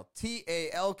email,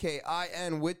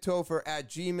 talkin with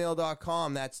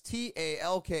Topher@gmail.com. That's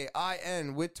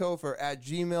talkin with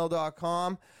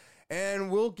Topher@gmail.com.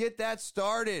 And we'll get that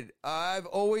started. I've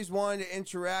always wanted to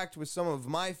interact with some of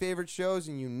my favorite shows,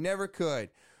 and you never could.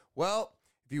 Well,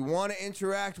 if you want to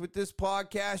interact with this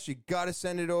podcast, you got to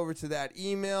send it over to that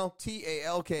email,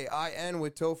 talkin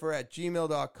with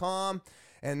Topher@gmail.com.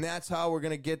 And that's how we're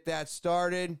going to get that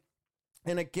started.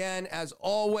 And again, as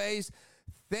always,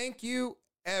 thank you,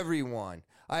 everyone.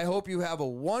 I hope you have a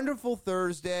wonderful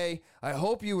Thursday. I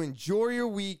hope you enjoy your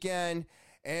weekend.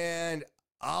 And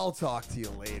I'll talk to you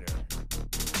later.